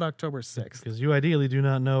coming out October 6th. Because you ideally do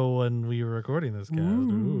not know when we were recording this cast.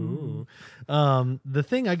 Ooh. The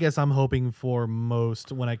thing I guess I'm hoping for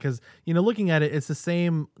most because looking at it, it's the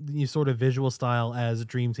same sort of visual style as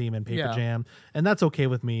Dream Team and Paper Jam, and that's okay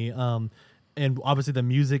with me. And obviously the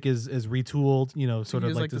music is retooled, sort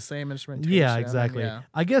of like the same instrumentation. Yeah, exactly. Yeah.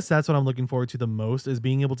 I guess that's what I'm looking forward to the most, is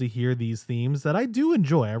being able to hear these themes that I do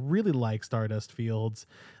enjoy. I really like Stardust Fields.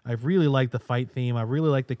 I really like the fight theme. I really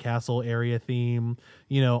like the castle area theme.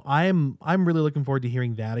 I'm really looking forward to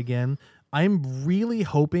hearing that again. I'm really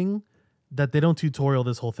hoping that they don't tutorial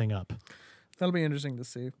this whole thing up. That'll be interesting to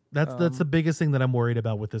see. That's the biggest thing that I'm worried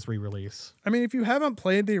about with this re-release. I mean, if you haven't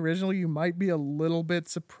played the original, you might be a little bit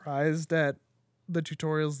surprised at the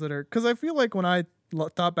tutorials that are, because I feel like when I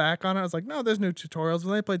thought back on it, I was like, no, there's no tutorials.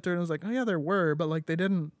 When I played through it, I was like, oh yeah, there were, but like they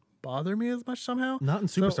didn't bother me as much somehow. Not in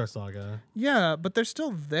Superstar Saga. Yeah, but they're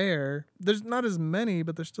still there. There's not as many,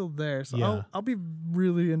 but they're still there. So Yeah. I'll be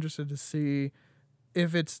really interested to see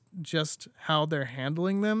if it's just how they're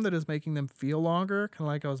handling them that is making them feel longer, kind of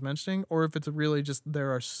like I was mentioning, or if it's really just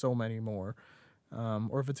there are so many more,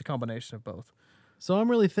 or if it's a combination of both. So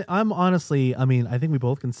I'm honestly, I mean, I think we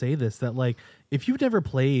both can say this, that like, if you've never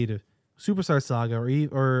played Superstar Saga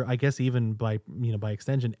or I guess even by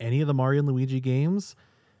extension, any of the Mario and Luigi games,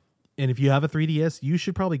 and if you have a 3DS, you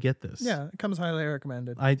should probably get this. Yeah, it comes highly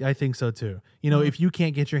recommended. I think so too. If you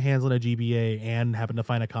can't get your hands on a GBA and happen to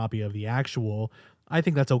find a copy of the actual, I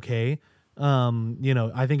think that's okay.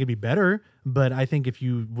 I think it'd be better, but I think if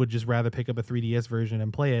you would just rather pick up a 3DS version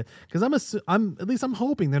and play it, because I'm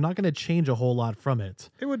hoping they're not going to change a whole lot from it.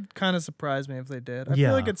 It would kind of surprise me if they did. I Yeah.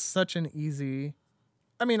 feel like it's such an easy,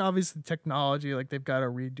 I mean, obviously technology, like they've got to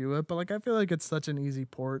redo it, but like I feel like it's such an easy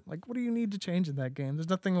port. Like, what do you need to change in that game? There's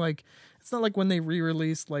nothing like, it's not like when they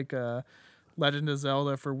re-released like Legend of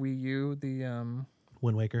Zelda for Wii U, the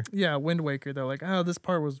Wind Waker. yeah, Wind Waker. They're like, oh, this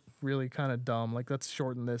part was really kind of dumb. Like, let's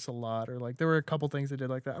shorten this a lot. Or like, there were a couple things they did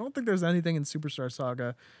like that. I don't think there's anything in Superstar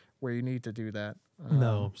Saga where you need to do that.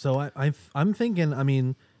 No. So I'm thinking, I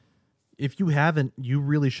mean, if you haven't, you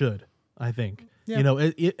really should, I think. Yeah.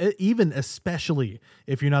 Even especially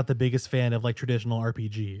if you're not the biggest fan of like traditional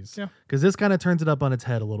RPGs. Yeah. Because this kind of turns it up on its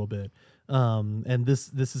head a little bit. And this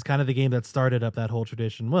is kind of the game that started up that whole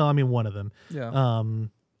tradition. Well, I mean, one of them. Yeah.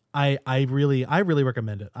 I really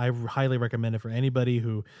recommend it. Highly recommend it for anybody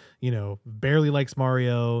who, barely likes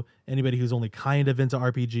Mario, anybody who's only kind of into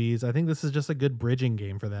RPGs. I think this is just a good bridging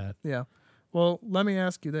game for that. Yeah. Well, let me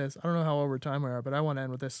ask you this. I don't know how over time we are, but I want to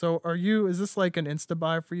end with this. So is this like an insta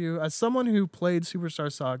buy for you? As someone who played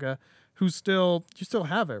Superstar Saga, you still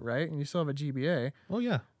have it, right? And you still have a GBA. Oh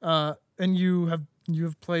yeah. And you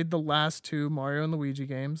have played the last two Mario and Luigi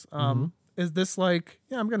games. Is this like,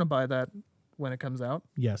 yeah, I'm going to buy that when it comes out?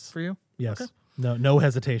 Yes. For you? Yes. Okay. No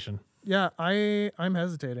hesitation. Yeah, I'm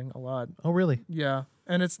hesitating a lot. Oh really? Yeah.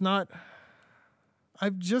 And it's not,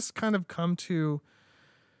 I've just kind of come to,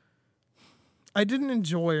 I didn't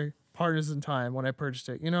enjoy Partners in Time when I purchased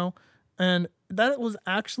it, And that was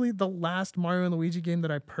actually the last Mario and Luigi game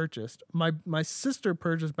that I purchased. My sister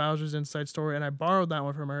purchased Bowser's Inside Story, and I borrowed that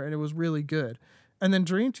one from her, and it was really good. And then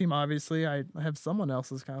Dream Team, obviously, I have someone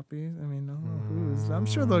else's copy. I mean, I don't know whose. I'm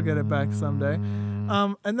sure they'll get it back someday.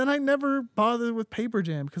 And then I never bothered with Paper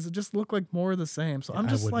Jam because it just looked like more of the same. So I'm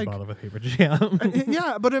just I like, wouldn't bother with Paper Jam.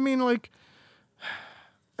 yeah, but I mean, like,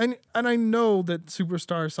 and I know that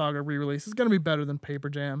Superstar Saga re-release is going to be better than Paper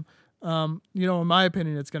Jam. In my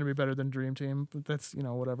opinion, it's going to be better than Dream Team, but that's,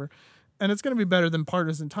 whatever. And it's going to be better than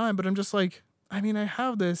Partners in Time, but I'm just like, I mean, I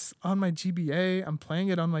have this on my GBA. I'm playing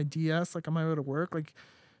it on my DS, like on my way to work. Like,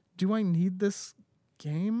 do I need this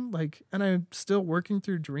game? Like, and I'm still working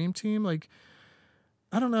through Dream Team. Like,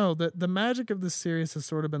 I don't know. The magic of this series has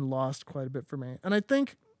sort of been lost quite a bit for me. And I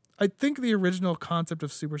think the original concept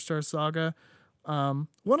of Superstar Saga,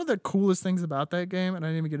 one of the coolest things about that game, and I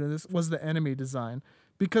didn't even get into this, was the enemy design.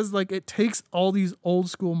 Because like it takes all these old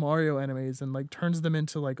school Mario enemies and like turns them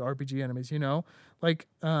into like RPG enemies, Like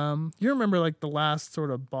you remember like the last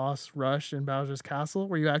sort of boss rush in Bowser's Castle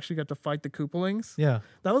where you actually got to fight the Koopalings? Yeah.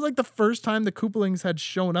 That was like the first time the Koopalings had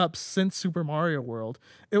shown up since Super Mario World.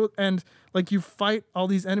 And like you fight all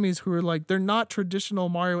these enemies who are like, they're not traditional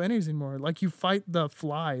Mario enemies anymore. Like you fight the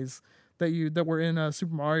flies that were in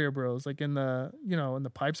Super Mario Bros. Like in the in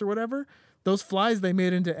the pipes or whatever. Those flies they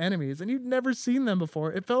made into enemies, and you'd never seen them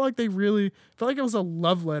before. It felt like it was a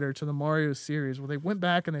love letter to the Mario series where they went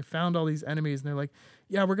back and they found all these enemies, and they're like,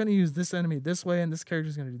 yeah, we're going to use this enemy this way, and this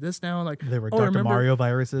character's going to do this now. And like, there were Dr. Mario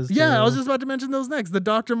viruses. Yeah, too. I was just about to mention those next, the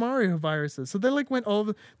Dr. Mario viruses. So they like went all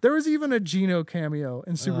over. There was even a Geno cameo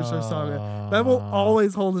in Superstar Saga. That will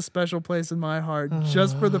always hold a special place in my heart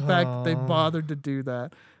just for the fact that they bothered to do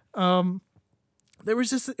that. It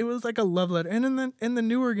was like a love letter. And in the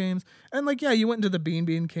newer games, and like, yeah, you went into the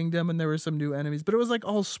Bean Kingdom and there were some new enemies, but it was like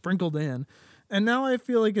all sprinkled in. And now I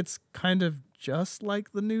feel like it's kind of just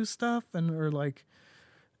like the new stuff or like,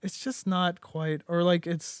 it's just not quite, or like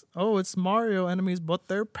it's Mario enemies, but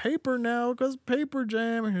they're paper now because Paper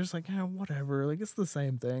Jam. And you're just like, yeah, whatever. Like it's the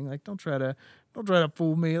same thing. Like don't try to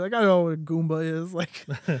fool me. Like I know what a Goomba is. Like,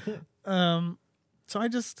 so I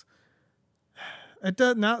just, it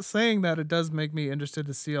does, not saying that, it does make me interested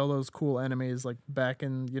to see all those cool enemies like back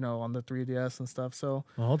in on the 3DS and stuff. So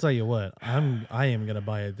well, I'll tell you what, I am gonna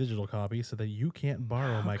buy a digital copy so that you can't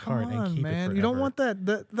borrow my card and keep it forever. You don't want that.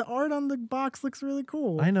 The art on the box looks really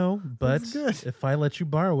cool. I know, but if I let you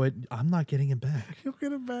borrow it, I'm not getting it back. You'll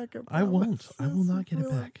get it back. I won't. I will not get it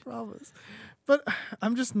back. I promise. But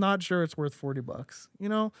I'm just not sure it's worth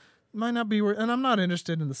 $40. Might not be worth, and I'm not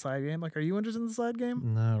interested in the side game. Like, are you interested in the side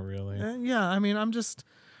game? Not really. Yeah, I mean,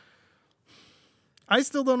 I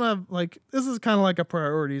still don't have, like, this is kind of like a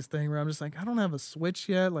priorities thing where I'm just like, I don't have a Switch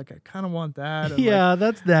yet. Like, I kind of want that. And yeah,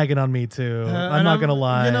 that's nagging on me too. I'm not going to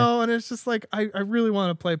lie. And it's just like, I really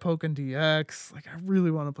want to play Pokken DX. Like, I really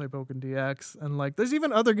want to play Pokken DX. And like, there's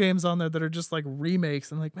even other games on there that are just like remakes.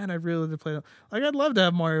 And like, man, I'd really like to play them. Like, I'd love to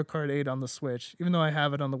have Mario Kart 8 on the Switch, even though I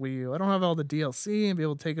have it on the Wii U. I don't have all the DLC and be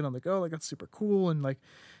able to take it on the go. Like, that's super cool. And like,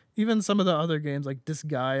 even some of the other games like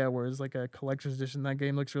Disgaea, where it's like a collector's edition, that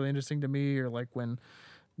game looks really interesting to me. Or like when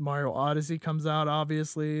Mario Odyssey comes out,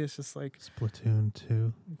 obviously it's just like Splatoon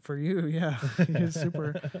 2 for you. Yeah. You're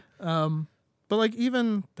super. But like,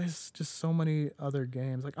 even there's just so many other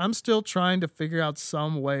games. Like, I'm still trying to figure out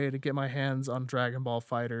some way to get my hands on Dragon Ball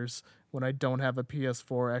Fighters when I don't have a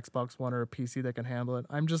PS4, Xbox One, or a PC that can handle it.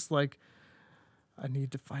 I'm just like, I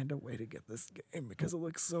need to find a way to get this game because it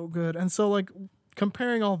looks so good. And so like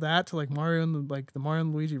comparing all that to like Mario and the Mario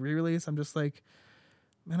and Luigi re-release, I'm just like,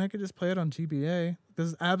 man, I could just play it on GBA.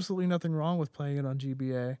 There's absolutely nothing wrong with playing it on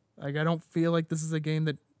GBA. Like, I don't feel like this is a game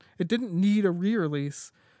that it didn't need a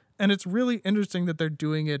re-release. And it's really interesting that they're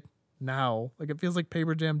doing it now. Like, it feels like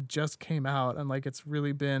Paper Jam just came out and like it's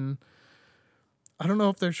really been, I don't know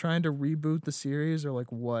if they're trying to reboot the series or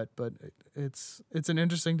like what, but it's an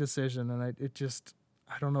interesting decision, and I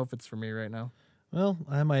don't know if it's for me right now. Well,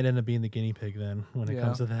 I might end up being the guinea pig then when it Yeah.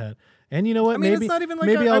 comes to that. And you know what? I mean, maybe it's not even like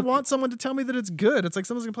maybe I I'll want someone to tell me that it's good. It's like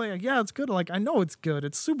someone's gonna play like, yeah, it's good. Like I know it's good.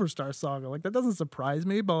 It's Superstar Saga. Like that doesn't surprise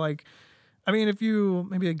me. But like, I mean, if you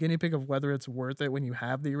maybe a guinea pig of whether it's worth it when you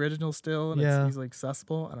have the original still and Yeah. it's easily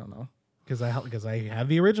accessible. I don't know. because I have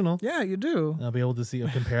the original. Yeah, you do. I'll be able to see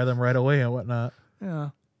compare them right away and whatnot. Yeah.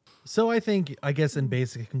 So I guess in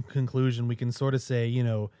basic conclusion, we can sort of say,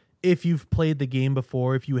 if you've played the game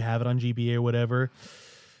before, if you have it on GBA or whatever,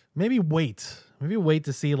 maybe wait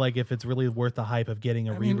to see like if it's really worth the hype of getting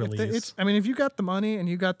a I mean, re-release. if you got the money and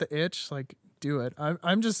you got the itch, like do it.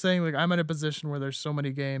 I'm just saying, like I'm in a position where there's so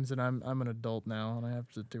many games, and I'm an adult now, and I have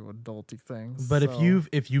to do adulty things. But so,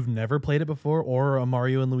 if you've never played it before or a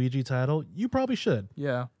Mario and Luigi title, you probably should.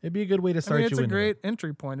 yeah, It'd be a good way to I start mean, it's you a into great it.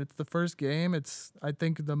 entry point. It's the first game. It's I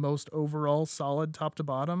think the most overall solid top to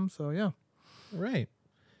bottom. So yeah, Right.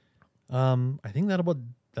 I think that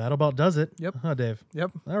about does it. Yep. Huh, Dave.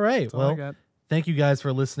 yep. All right. That's all I Well, got. thank you guys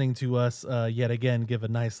for listening to us yet again give a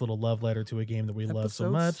nice little love letter to a game that we love so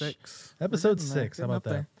Episode much. 6. Episode We're getting there, 6. How getting about up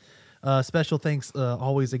that? there. Special thanks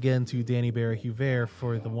always again to Danny Barra-Huvert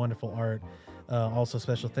for the wonderful art. Also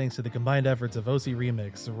special thanks to the combined efforts of OC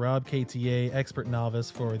Remix, Rob KTA, Expert Novice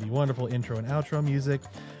for the wonderful intro and outro music.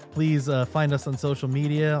 Please find us on social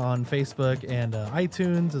media, on Facebook and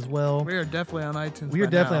iTunes as well. We are definitely on iTunes. We are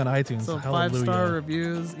by definitely now. on iTunes. So Hallelujah. 5-star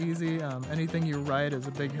reviews, easy. Anything you write is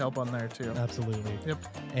a big help on there too. Absolutely. Yep.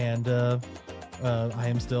 And I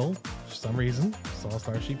am still, for some reason, Saul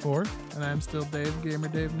Starsheet 4, And I'm still Dave, Gamer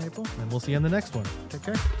Dave Maple. and we'll see you on the next one. Take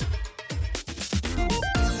care.